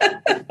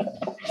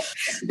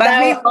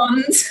 But we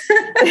bond.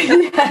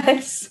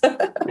 Yes.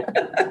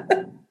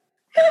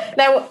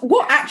 Now,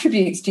 what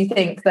attributes do you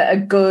think that a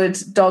good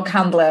dog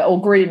handler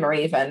or groomer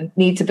even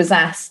need to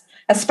possess,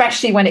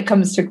 especially when it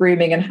comes to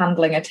grooming and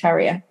handling a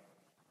terrier?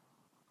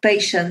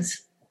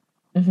 Patience.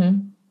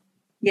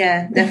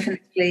 Yeah,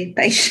 definitely.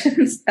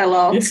 Patience a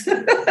lot.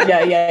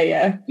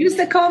 Yeah. Use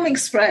the calming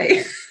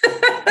spray.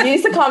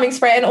 Use the calming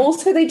spray. And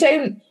also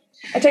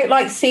I don't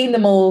like seeing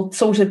them all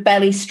sort of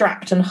belly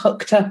strapped and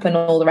hooked up and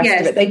all the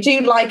rest of it. They do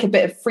like a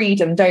bit of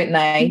freedom, don't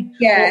they?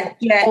 Yeah.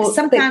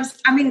 Sometimes,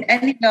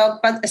 any dog,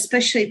 but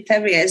especially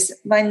terriers,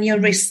 when you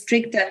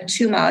restrict them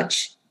too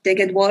much, they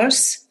get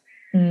worse.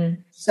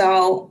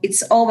 So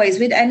it's always,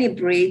 with any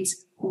breed,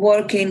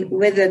 working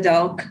with the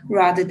dog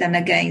rather than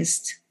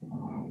against.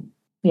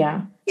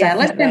 Yeah. Yeah,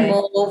 let them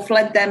move,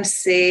 let them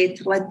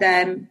sit, let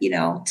them,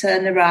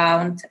 turn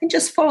around, and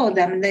just follow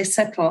them, and they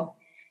settle.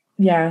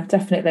 Yeah,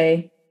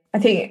 definitely. I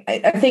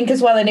think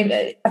as well, and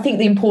I think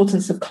the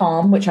importance of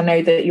calm, which I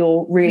know that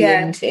you're really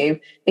into,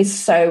 is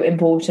so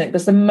important,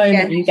 because the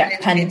moment you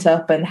get pent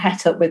up and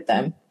het up with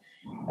them,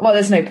 well,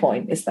 there's no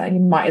point, is there? You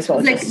might as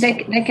well they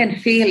can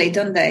feel it,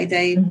 don't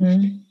they?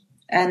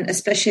 And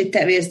especially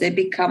terriers, they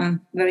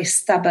become very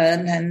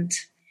stubborn and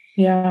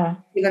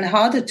even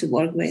harder to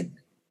work with.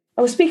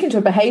 I was speaking to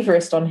a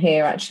behaviorist on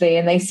here actually,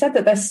 and they said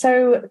that they're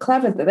so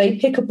clever that they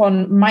pick up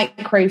on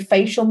micro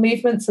facial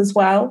movements as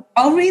well.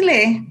 Oh,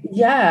 really?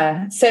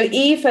 Yeah. So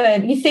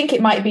even you think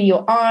it might be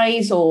your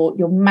eyes or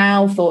your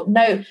mouth or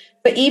no,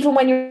 but even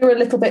when you're a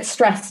little bit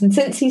stressed, and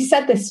since he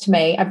said this to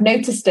me, I've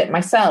noticed it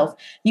myself,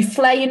 you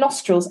flare your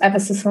nostrils ever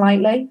so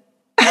slightly.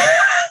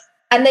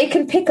 And they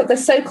can pick up, they're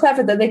so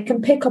clever that they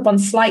can pick up on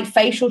slight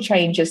facial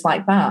changes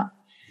like that.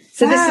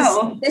 So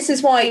wow. this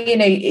is why,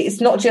 it's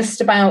not just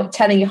about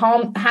telling your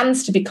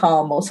hands to be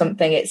calm or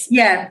something. It's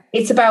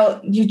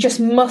about you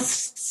just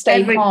must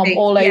stay calm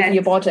all over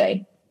your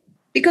body.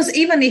 Because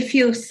even if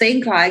you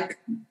think like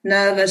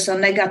nervous or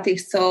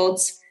negative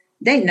thoughts,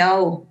 they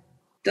know,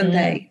 don't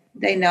they?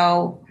 They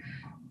know.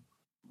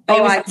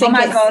 Oh my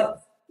God,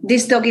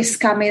 this dog is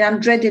coming.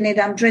 I'm dreading it.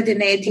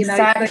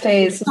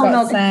 Exactly.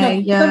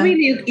 But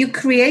really, you're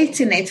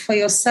creating it for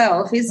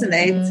yourself, isn't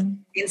it?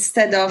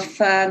 Instead of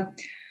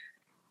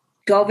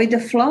go with the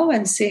flow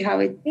and see how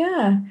it.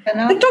 Yeah.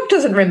 The dog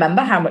doesn't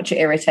remember how much it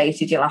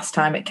irritated you last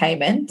time it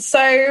came in.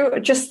 So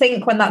just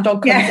think when that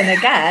dog comes in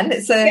again,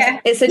 it's a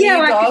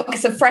new dog.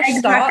 It's a fresh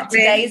start.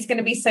 Today is going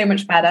to be so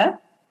much better.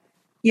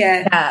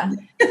 Yeah.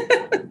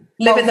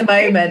 Live in the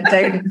moment.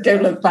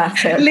 Don't look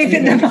back. Live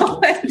in the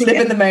moment. Live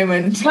in the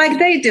moment. Like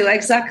they do,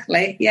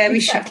 exactly. Yeah, we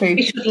should learn.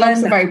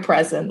 Dogs are very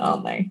present,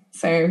 aren't they?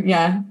 So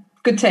yeah,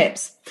 good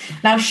tips.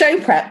 Now, show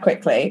prep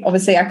quickly.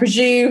 Obviously, I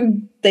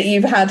presume that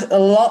you've had a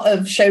lot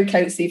of show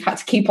coats that you've had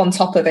to keep on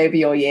top of over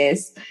your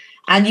years.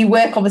 And you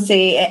work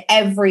obviously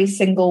every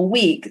single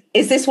week.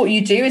 Is this what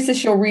you do? Is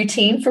this your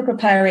routine for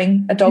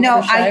preparing a dog for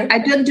a show? No, I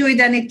don't do it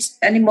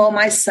anymore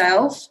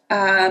myself.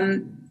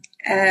 John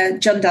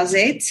does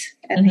it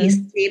and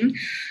his team.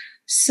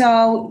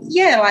 So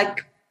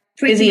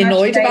is he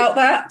annoyed about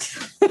that?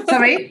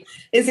 Sorry?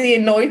 Is he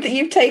annoyed that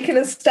you've taken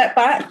a step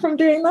back from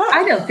doing that?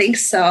 I don't think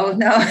so,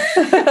 no.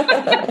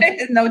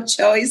 No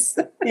choice.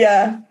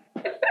 Yeah.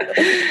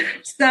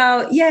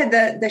 So,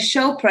 the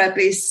show prep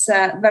is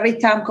very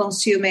time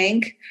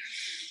consuming.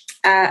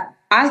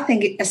 I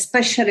think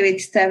especially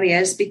with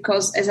terriers,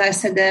 because as I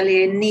said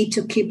earlier, you need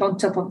to keep on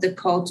top of the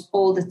coat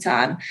all the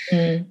time.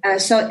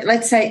 So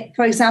let's say,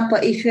 for example,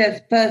 if you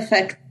have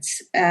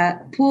perfect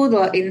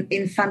poodle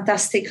in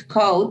fantastic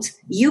coat,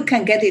 you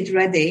can get it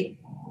ready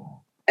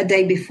a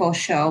day before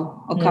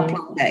show or a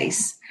couple of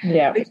days.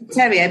 Yeah. With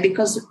terrier,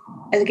 because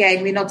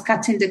again, we're not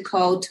cutting the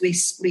coat, we're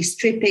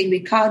stripping, we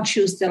can't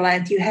choose the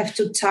length. You have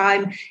to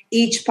time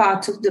each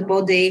part of the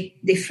body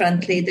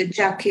differently, the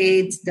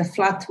jacket, the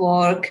flat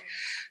work,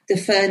 the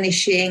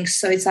furnishing.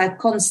 So it's like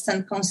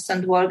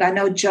constant work. I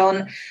know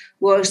John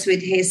works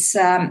with his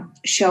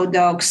show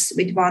dogs,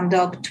 with one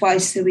dog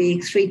twice a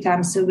week, 3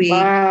 times a week.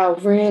 Wow,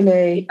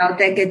 really?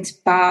 They get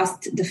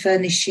bathed, the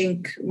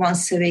furnishing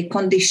once a week,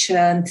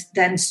 conditioned,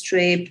 then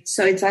stripped.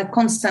 So it's like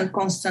constant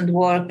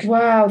work.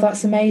 Wow,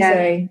 that's amazing.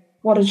 Yeah.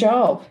 What a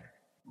job.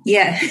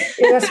 Yeah.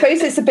 I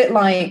suppose it's a bit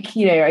like,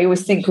 I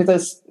always think with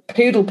us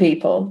poodle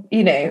people,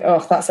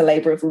 that's a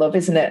labour of love,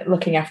 isn't it?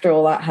 Looking after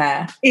all that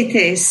hair. It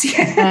is,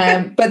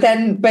 yeah. But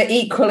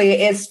equally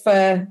it is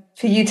for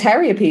you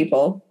terrier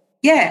people.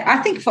 Yeah, I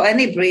think for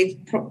any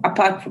breed,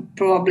 apart from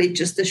probably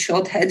just the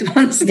short-haired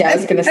ones. Yeah, I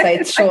was going to say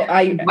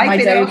my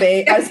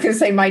Dobie. I was going to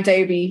say my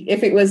Dobie.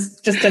 If it was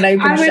just an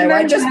open show,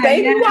 I just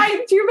baby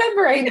white. Do you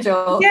remember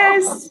Angel?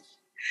 Yes.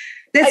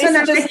 That's when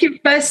I met you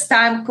first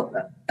time.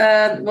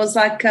 Was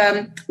like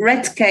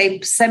Red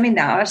Cape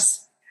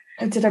seminars.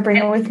 Did I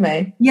bring her with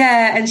me?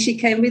 Yeah, and she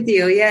came with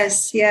you.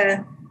 Yes,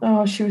 yeah.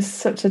 Oh, she was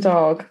such a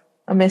dog.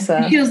 I miss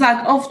her. She was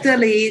like off the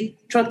lead,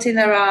 trotting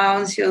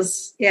around. She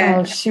was,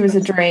 Oh, she was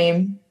a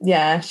dream.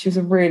 Yeah, she was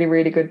a really,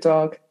 really good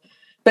dog.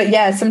 But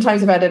yeah,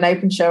 sometimes I've had an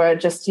open show, I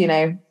just,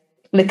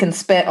 lick and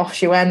spit, off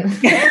she went.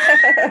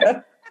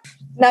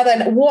 Now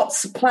then,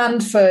 what's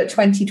planned for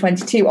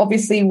 2022?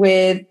 Obviously,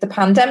 with the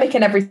pandemic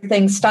and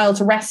everything, Style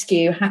to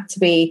Rescue had to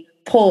be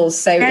paused.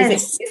 So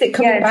is it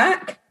coming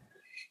back?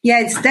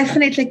 Yeah, it's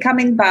definitely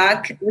coming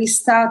back. We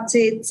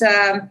started,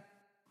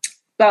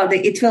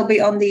 it will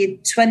be on the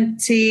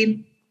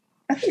 24th,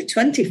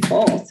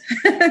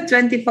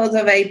 24th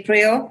of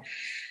April,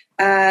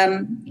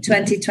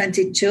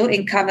 2022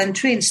 in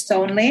Coventry, in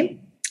Stoneleigh,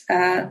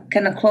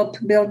 Kennel Club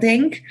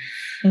building.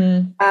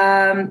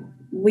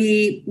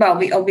 We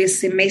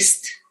obviously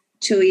missed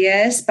 2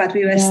 years, but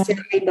we were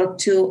still able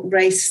to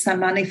raise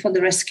some money for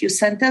the rescue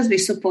centres. We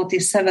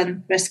supported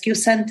 7 rescue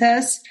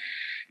centres.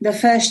 The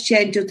first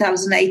year in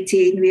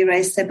 2018, we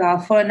raised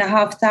about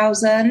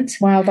 4,500.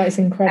 Wow, that is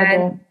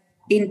incredible.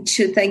 And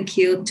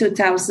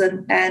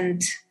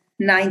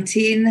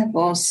 2019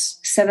 was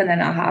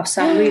 7,500.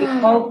 So I'm really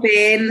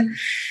hoping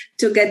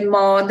to get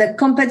more. The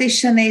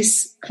competition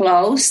is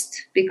closed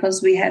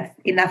because we have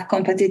enough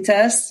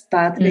competitors,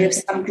 but we have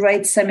some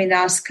great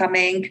seminars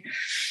coming.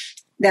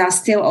 They are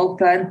still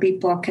open.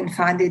 People can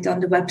find it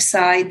on the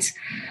website.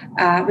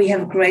 We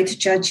have great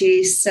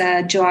judges,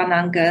 Joanne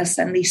Angus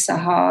and Lisa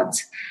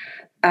Hart.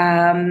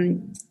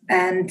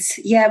 And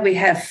we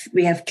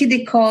have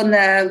kiddie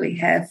corner, we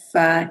have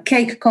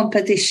cake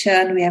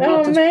competition, we have a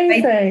lot of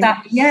amazing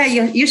stuff. Yeah,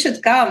 you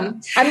should come.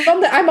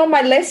 I'm on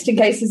my list in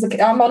case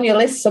I'm on your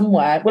list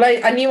somewhere. Well,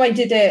 I knew I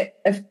did it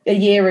a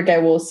year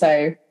ago or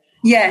so.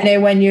 Yeah, you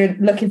know, when you're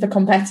looking for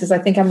competitors, I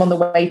think I'm on the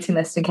waiting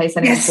list in case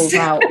anyone pulls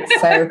out.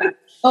 So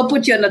I'll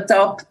put you on the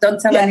top.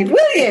 Don't tell anyone.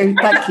 Will you?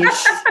 Thank you.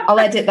 I'll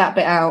edit that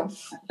bit out.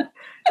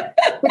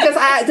 Because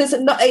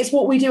it's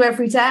what we do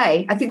every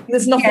day. I think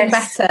there's nothing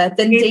better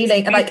than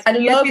dealing. And I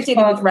love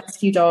dealing with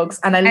rescue dogs,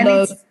 and I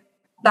love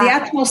that. The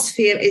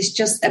atmosphere is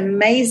just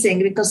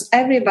amazing because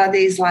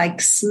everybody is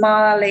like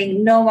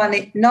smiling. No one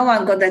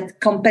got that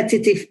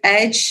competitive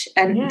edge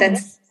and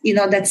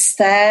that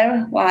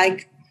stare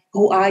like,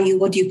 who are you?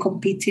 What are you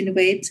competing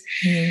with?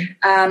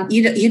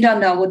 You don't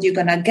know what you're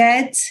gonna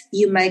get.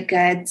 You may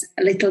get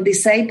a little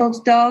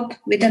disabled dog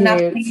with an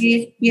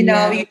nappy. You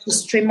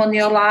just trim on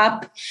your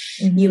lap.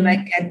 Mm-hmm. You may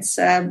get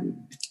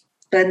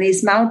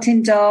Bernese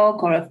Mountain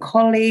Dog or a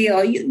collie,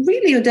 or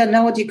you don't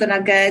know what you're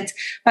gonna get.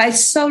 But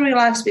it's so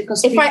relaxed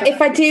because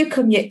if I do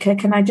come, Jitka,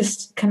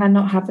 can I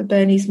not have a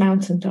Bernese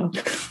Mountain Dog?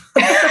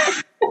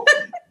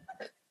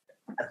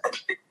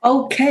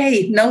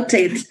 Okay,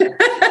 noted.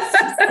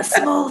 A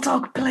small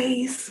dog,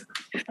 please.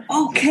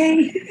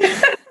 Okay.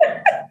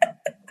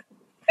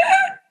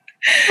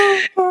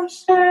 Oh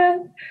gosh.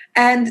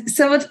 And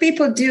so what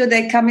people do,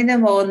 they come in the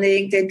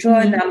morning, they draw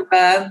a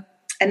number,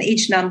 and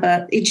each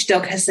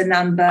dog has a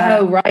number.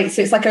 Oh, right.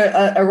 So it's like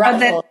a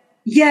raffle.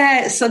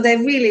 So they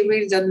really,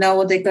 really don't know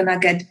what they're going to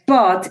get.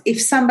 But if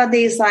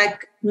somebody is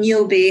like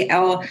newbie,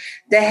 or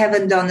they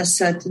haven't done a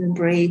certain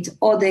breed,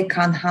 or they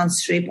can't hand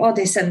strip, or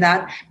this and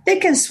that, they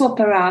can swap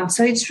around.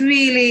 So it's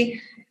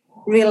really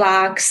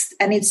relaxed,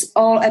 and it's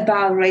all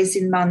about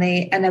raising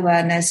money and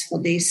awareness for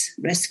these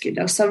rescue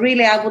dogs. So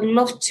really, I would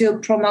love to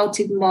promote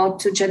it more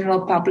to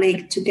general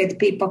public, to get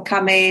people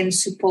coming,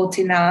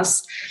 supporting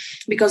us.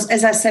 Because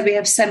as I said, we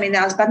have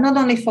seminars, but not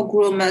only for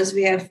groomers,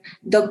 we have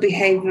dog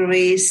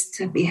behaviorists,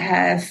 we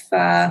have,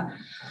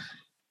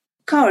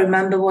 can't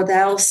remember what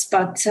else,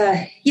 but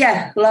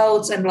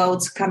loads and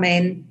loads come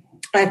in,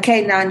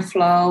 canine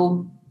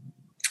flow,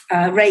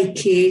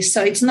 Reiki.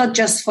 So it's not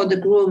just for the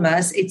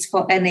groomers, it's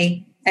for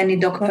any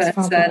dog person.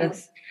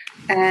 Fabulous.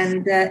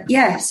 And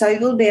so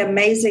it will be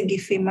amazing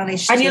if we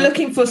manage to. And you're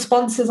looking for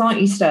sponsors, aren't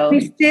you still?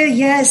 We still,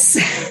 yes.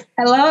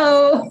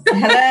 Hello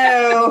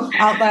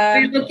out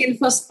there. We're looking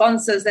for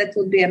sponsors. That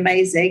would be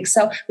amazing.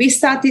 So we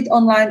started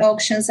online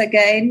auctions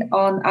again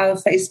on our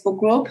Facebook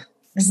group,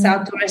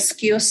 Start to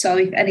Rescue. So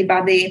if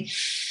anybody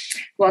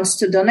wants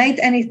to donate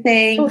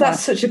anything. Oh,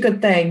 that's such a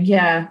good thing.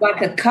 Yeah.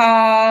 Like a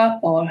car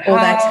or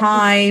their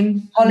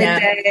time.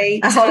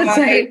 Holiday. A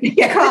holiday.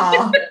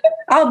 Car.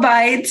 I'll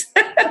buy it.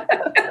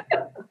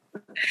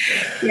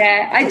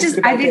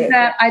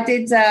 I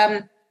did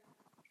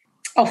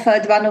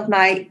offered one of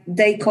my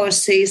day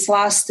courses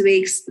last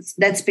week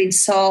that's been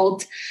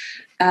sold.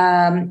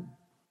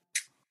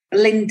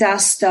 Linda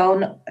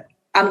Stone,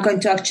 I'm going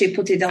to actually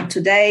put it on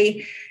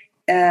today.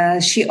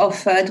 She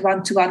offered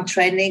one-to-one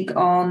training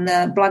on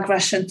Black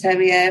Russian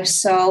Terrier.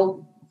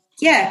 So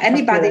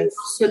anybody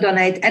wants to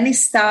donate any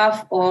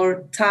staff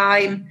or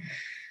time,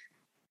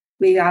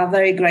 we are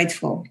very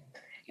grateful.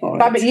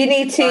 But you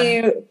need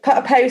to put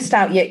a post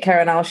out,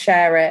 Jitka, and I'll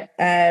share it.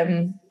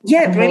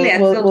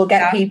 Brilliant. We'll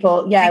get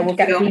people. Yeah, we'll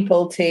get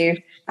people to.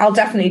 I'll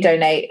definitely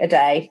donate a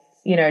day.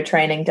 A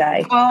training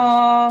day.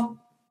 Oh,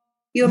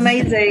 you're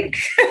amazing.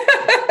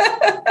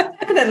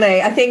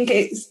 Definitely, I think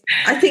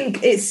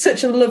it's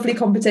such a lovely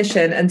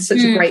competition and such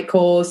a great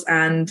cause,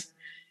 and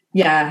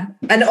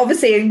and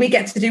obviously we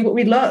get to do what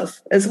we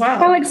love as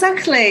well. Oh,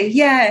 exactly.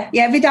 Yeah,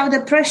 without the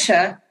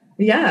pressure.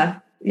 Yeah.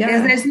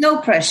 There's no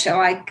pressure.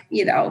 Like,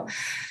 you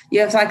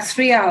have like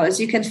 3 hours.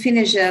 You can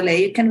finish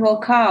early. You can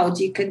walk out.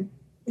 You can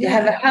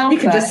have a helper. You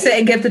can just sit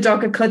and give the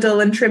dog a cuddle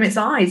and trim its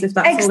eyes if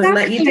that's all they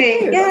let you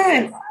do.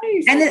 Yeah.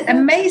 Nice. And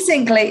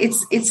amazingly,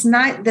 it's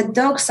nice. The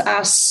dogs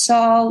are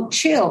so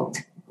chilled.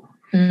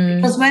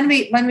 Because when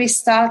we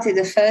started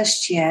the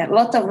first year, a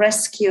lot of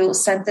rescue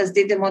centers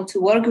didn't want to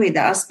work with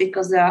us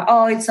because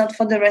it's not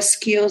for the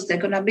rescues. They're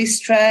going to be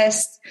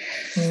stressed.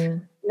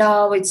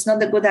 No, it's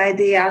not a good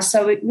idea.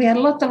 So we had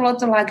a lot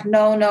of like,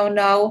 no.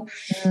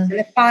 And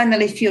then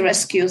finally, a few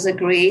rescues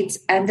agreed,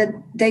 and that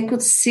they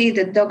could see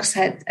the dogs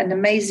had an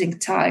amazing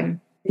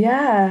time.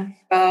 Yeah,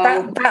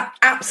 that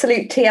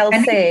absolute TLC.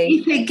 And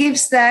if it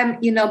gives them,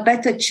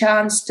 better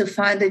chance to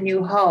find a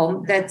new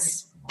home,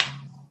 that's,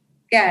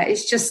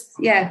 it's just,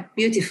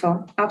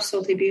 beautiful,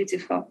 absolutely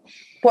beautiful.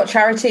 What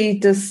charity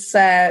do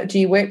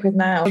you work with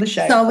now? The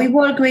show. So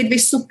we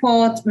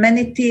support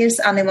Many Tears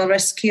Animal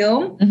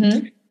Rescue.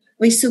 Mm-hmm.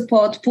 We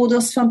support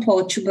Poodles from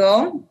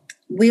Portugal,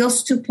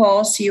 Wheels to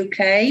Paws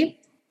UK,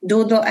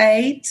 Doodle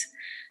Aid,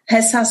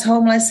 Hessas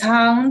Homeless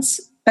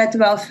Hounds, Pet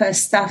Welfare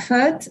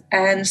Stafford,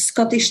 and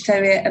Scottish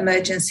Terrier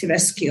Emergency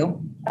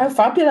Rescue. Oh,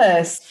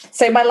 fabulous.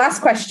 So my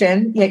last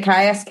question, Jitka,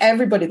 I ask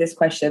everybody this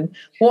question.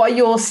 What are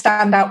your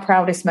standout,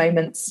 proudest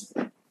moments?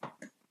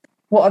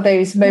 What are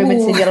those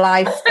moments in your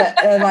life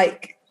that are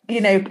like,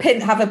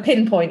 have a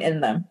pinpoint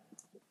in them?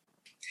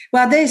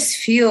 Well, there's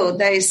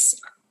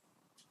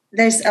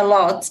a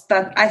lot,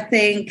 but I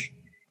think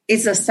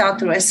it's a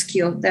start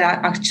rescue that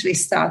I actually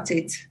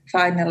started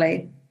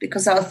finally,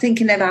 because I was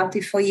thinking about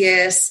it for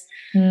years.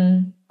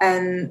 And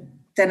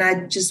then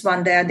I just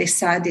one day I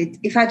decided,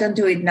 if I don't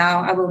do it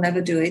now, I will never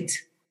do it.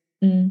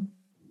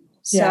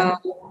 So,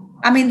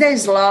 I mean,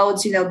 there's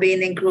loads,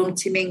 being in Groom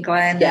Team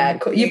England. Yeah,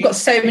 you've got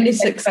so many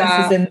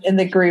successes in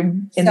the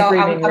grooming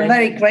room. I'm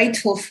very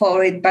grateful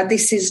for it, but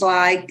this is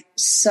like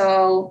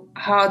so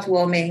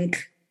heartwarming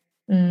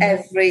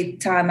every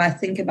time I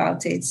think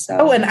about it. So.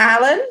 Oh, and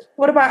Alan?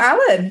 What about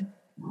Alan?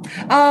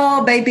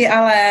 Oh, baby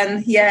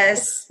Alan.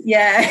 Yes.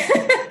 Yeah.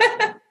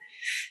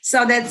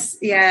 So that's,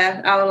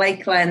 our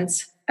Lakeland.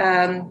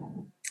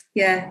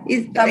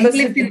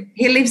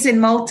 He lives in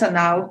Malta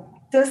now.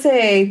 Does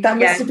he? That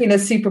must have been a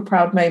super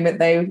proud moment,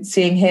 though,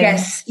 seeing him.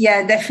 Yes,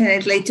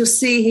 definitely. To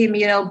see him,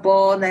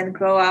 born and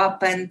grow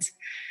up and,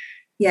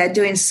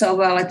 doing so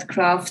well at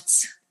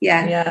crafts.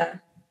 Yeah.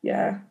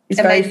 He's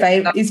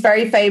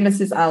very famous,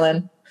 is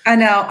Alan. I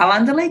know,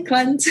 Alan de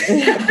Lakeland.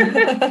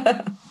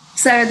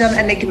 Sarah Dawn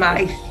Enigma,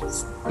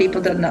 if people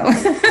don't know.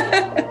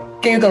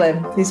 Google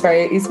him. He's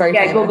very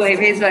famous. Google him.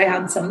 He's very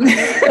handsome.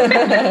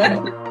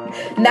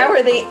 Now we're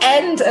at the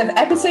end of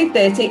episode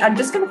 30. I'm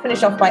just going to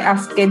finish off by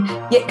asking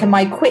Jitka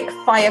my quick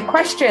fire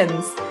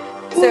questions.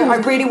 So I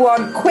really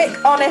want quick,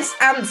 honest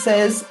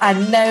answers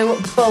and no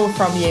bull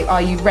from you.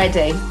 Are you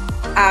ready?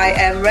 I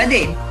am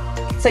ready.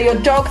 So your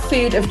dog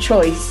food of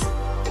choice?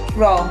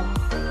 Raw.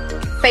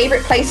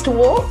 Favourite place to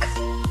walk?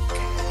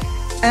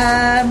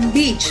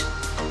 Beach.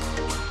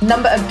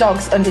 Number of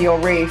dogs under your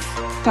roof?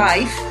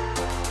 5.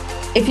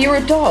 If you were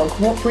a dog,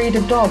 what breed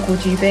of dog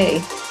would you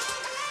be?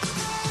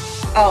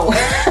 Oh,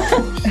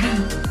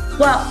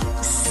 well,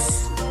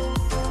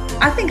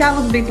 I think I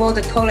would be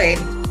Border Collie.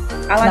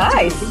 I like to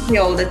be busy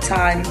all the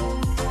time.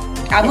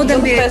 I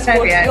wouldn't be a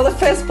terrier. You're the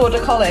first Border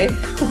Collie.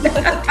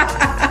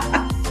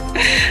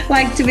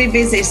 Like to be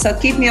busy, so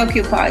keep me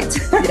occupied.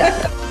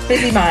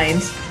 Busy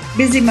mind.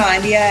 Busy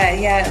mind,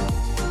 yeah.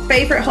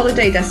 Favourite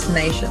holiday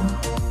destination?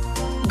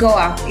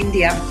 Goa,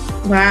 India.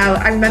 Wow,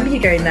 I remember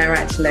you going there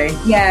actually.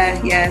 Yeah.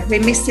 We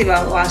missed it the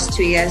last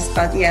 2 years,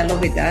 but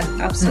love it there,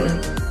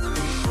 absolutely.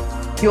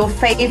 Your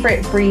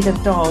favourite breed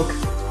of dog? Do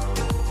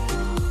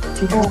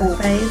you have a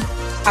fave?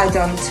 I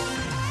don't.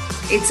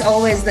 It's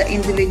always the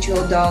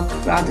individual dog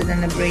rather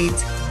than a breed.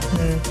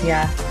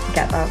 I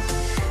get that.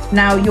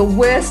 Now, your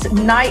worst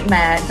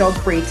nightmare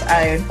dog breed to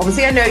own?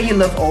 Obviously, I know you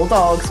love all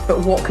dogs,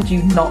 but what could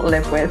you not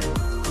live with?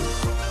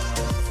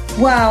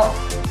 Well,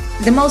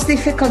 the most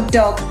difficult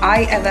dog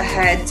I ever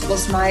had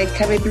was my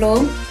Kerry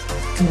Blue.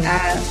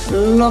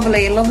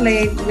 Lovely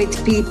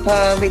with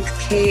people, with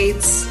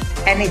kids,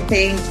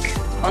 anything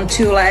on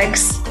 2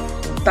 legs,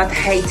 but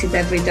hated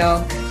every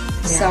dog.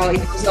 So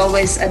it was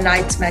always a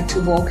nightmare to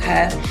walk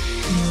her.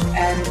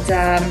 And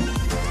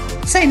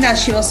saying that,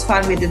 she was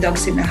fine with the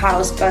dogs in the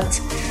house,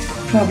 but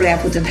probably I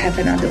wouldn't have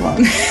another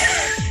one.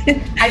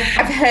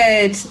 I've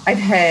heard.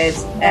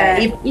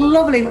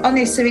 Lovely,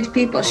 honestly with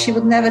people. She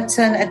would never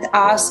turn at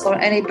us or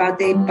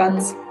anybody,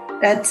 but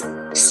that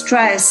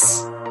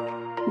stress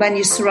when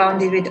you're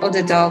surrounded with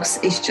other dogs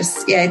is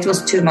just, it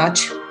was too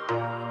much.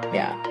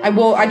 Yeah,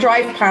 I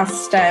drive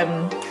past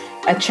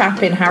a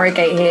chap in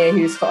Harrogate here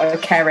who's got a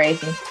Kerry,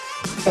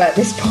 but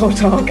this poor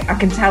dog, I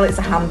can tell it's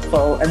a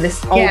handful, and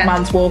this old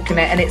man's walking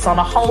it, and it's on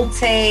a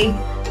halty,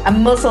 a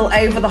muzzle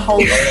over the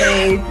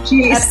halty,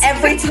 and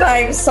every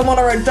time someone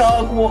or a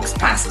dog walks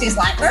past, he's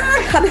like,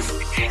 I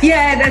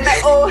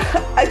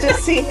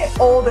just see it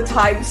all the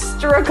time,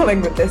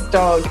 struggling with this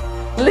dog.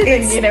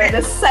 Living, in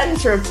the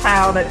centre of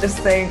town, I just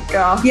think,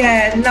 not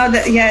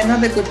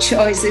a good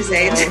choice, is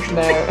it?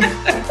 No.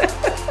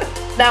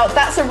 Now,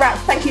 that's a wrap.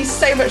 Thank you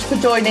so much for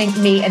joining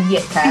me and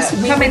Jitka.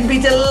 We would be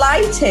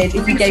delighted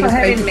if you gave us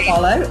both a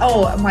follow.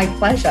 Oh, my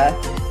pleasure.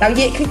 Now,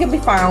 Jitka can be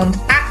found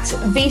at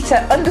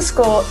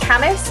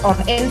Vita_Canis on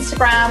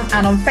Instagram,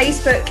 and on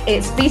Facebook,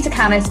 it's Vita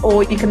Canis,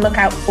 or you can look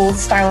out for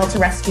Style to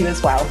Rescue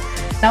as well.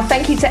 Now,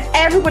 thank you to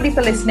everybody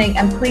for listening,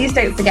 and please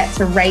don't forget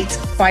to rate.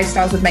 5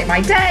 stars would make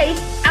my day,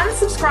 and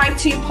subscribe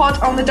to Pod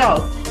on the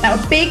Dog. Now,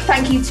 a big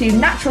thank you to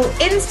Natural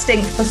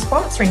Instinct for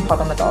sponsoring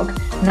Pod on the Dog.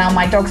 Now,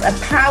 my dogs are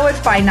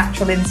powered by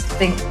Natural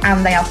Instinct,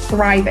 and they are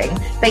thriving.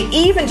 They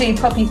even do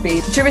puppy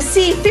food. To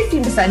receive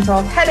 15%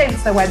 off, head over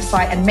to their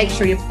website and make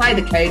sure you apply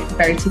the code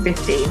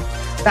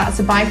VERITY15. That's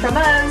a bye from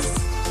us.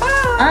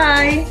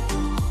 Bye. Bye.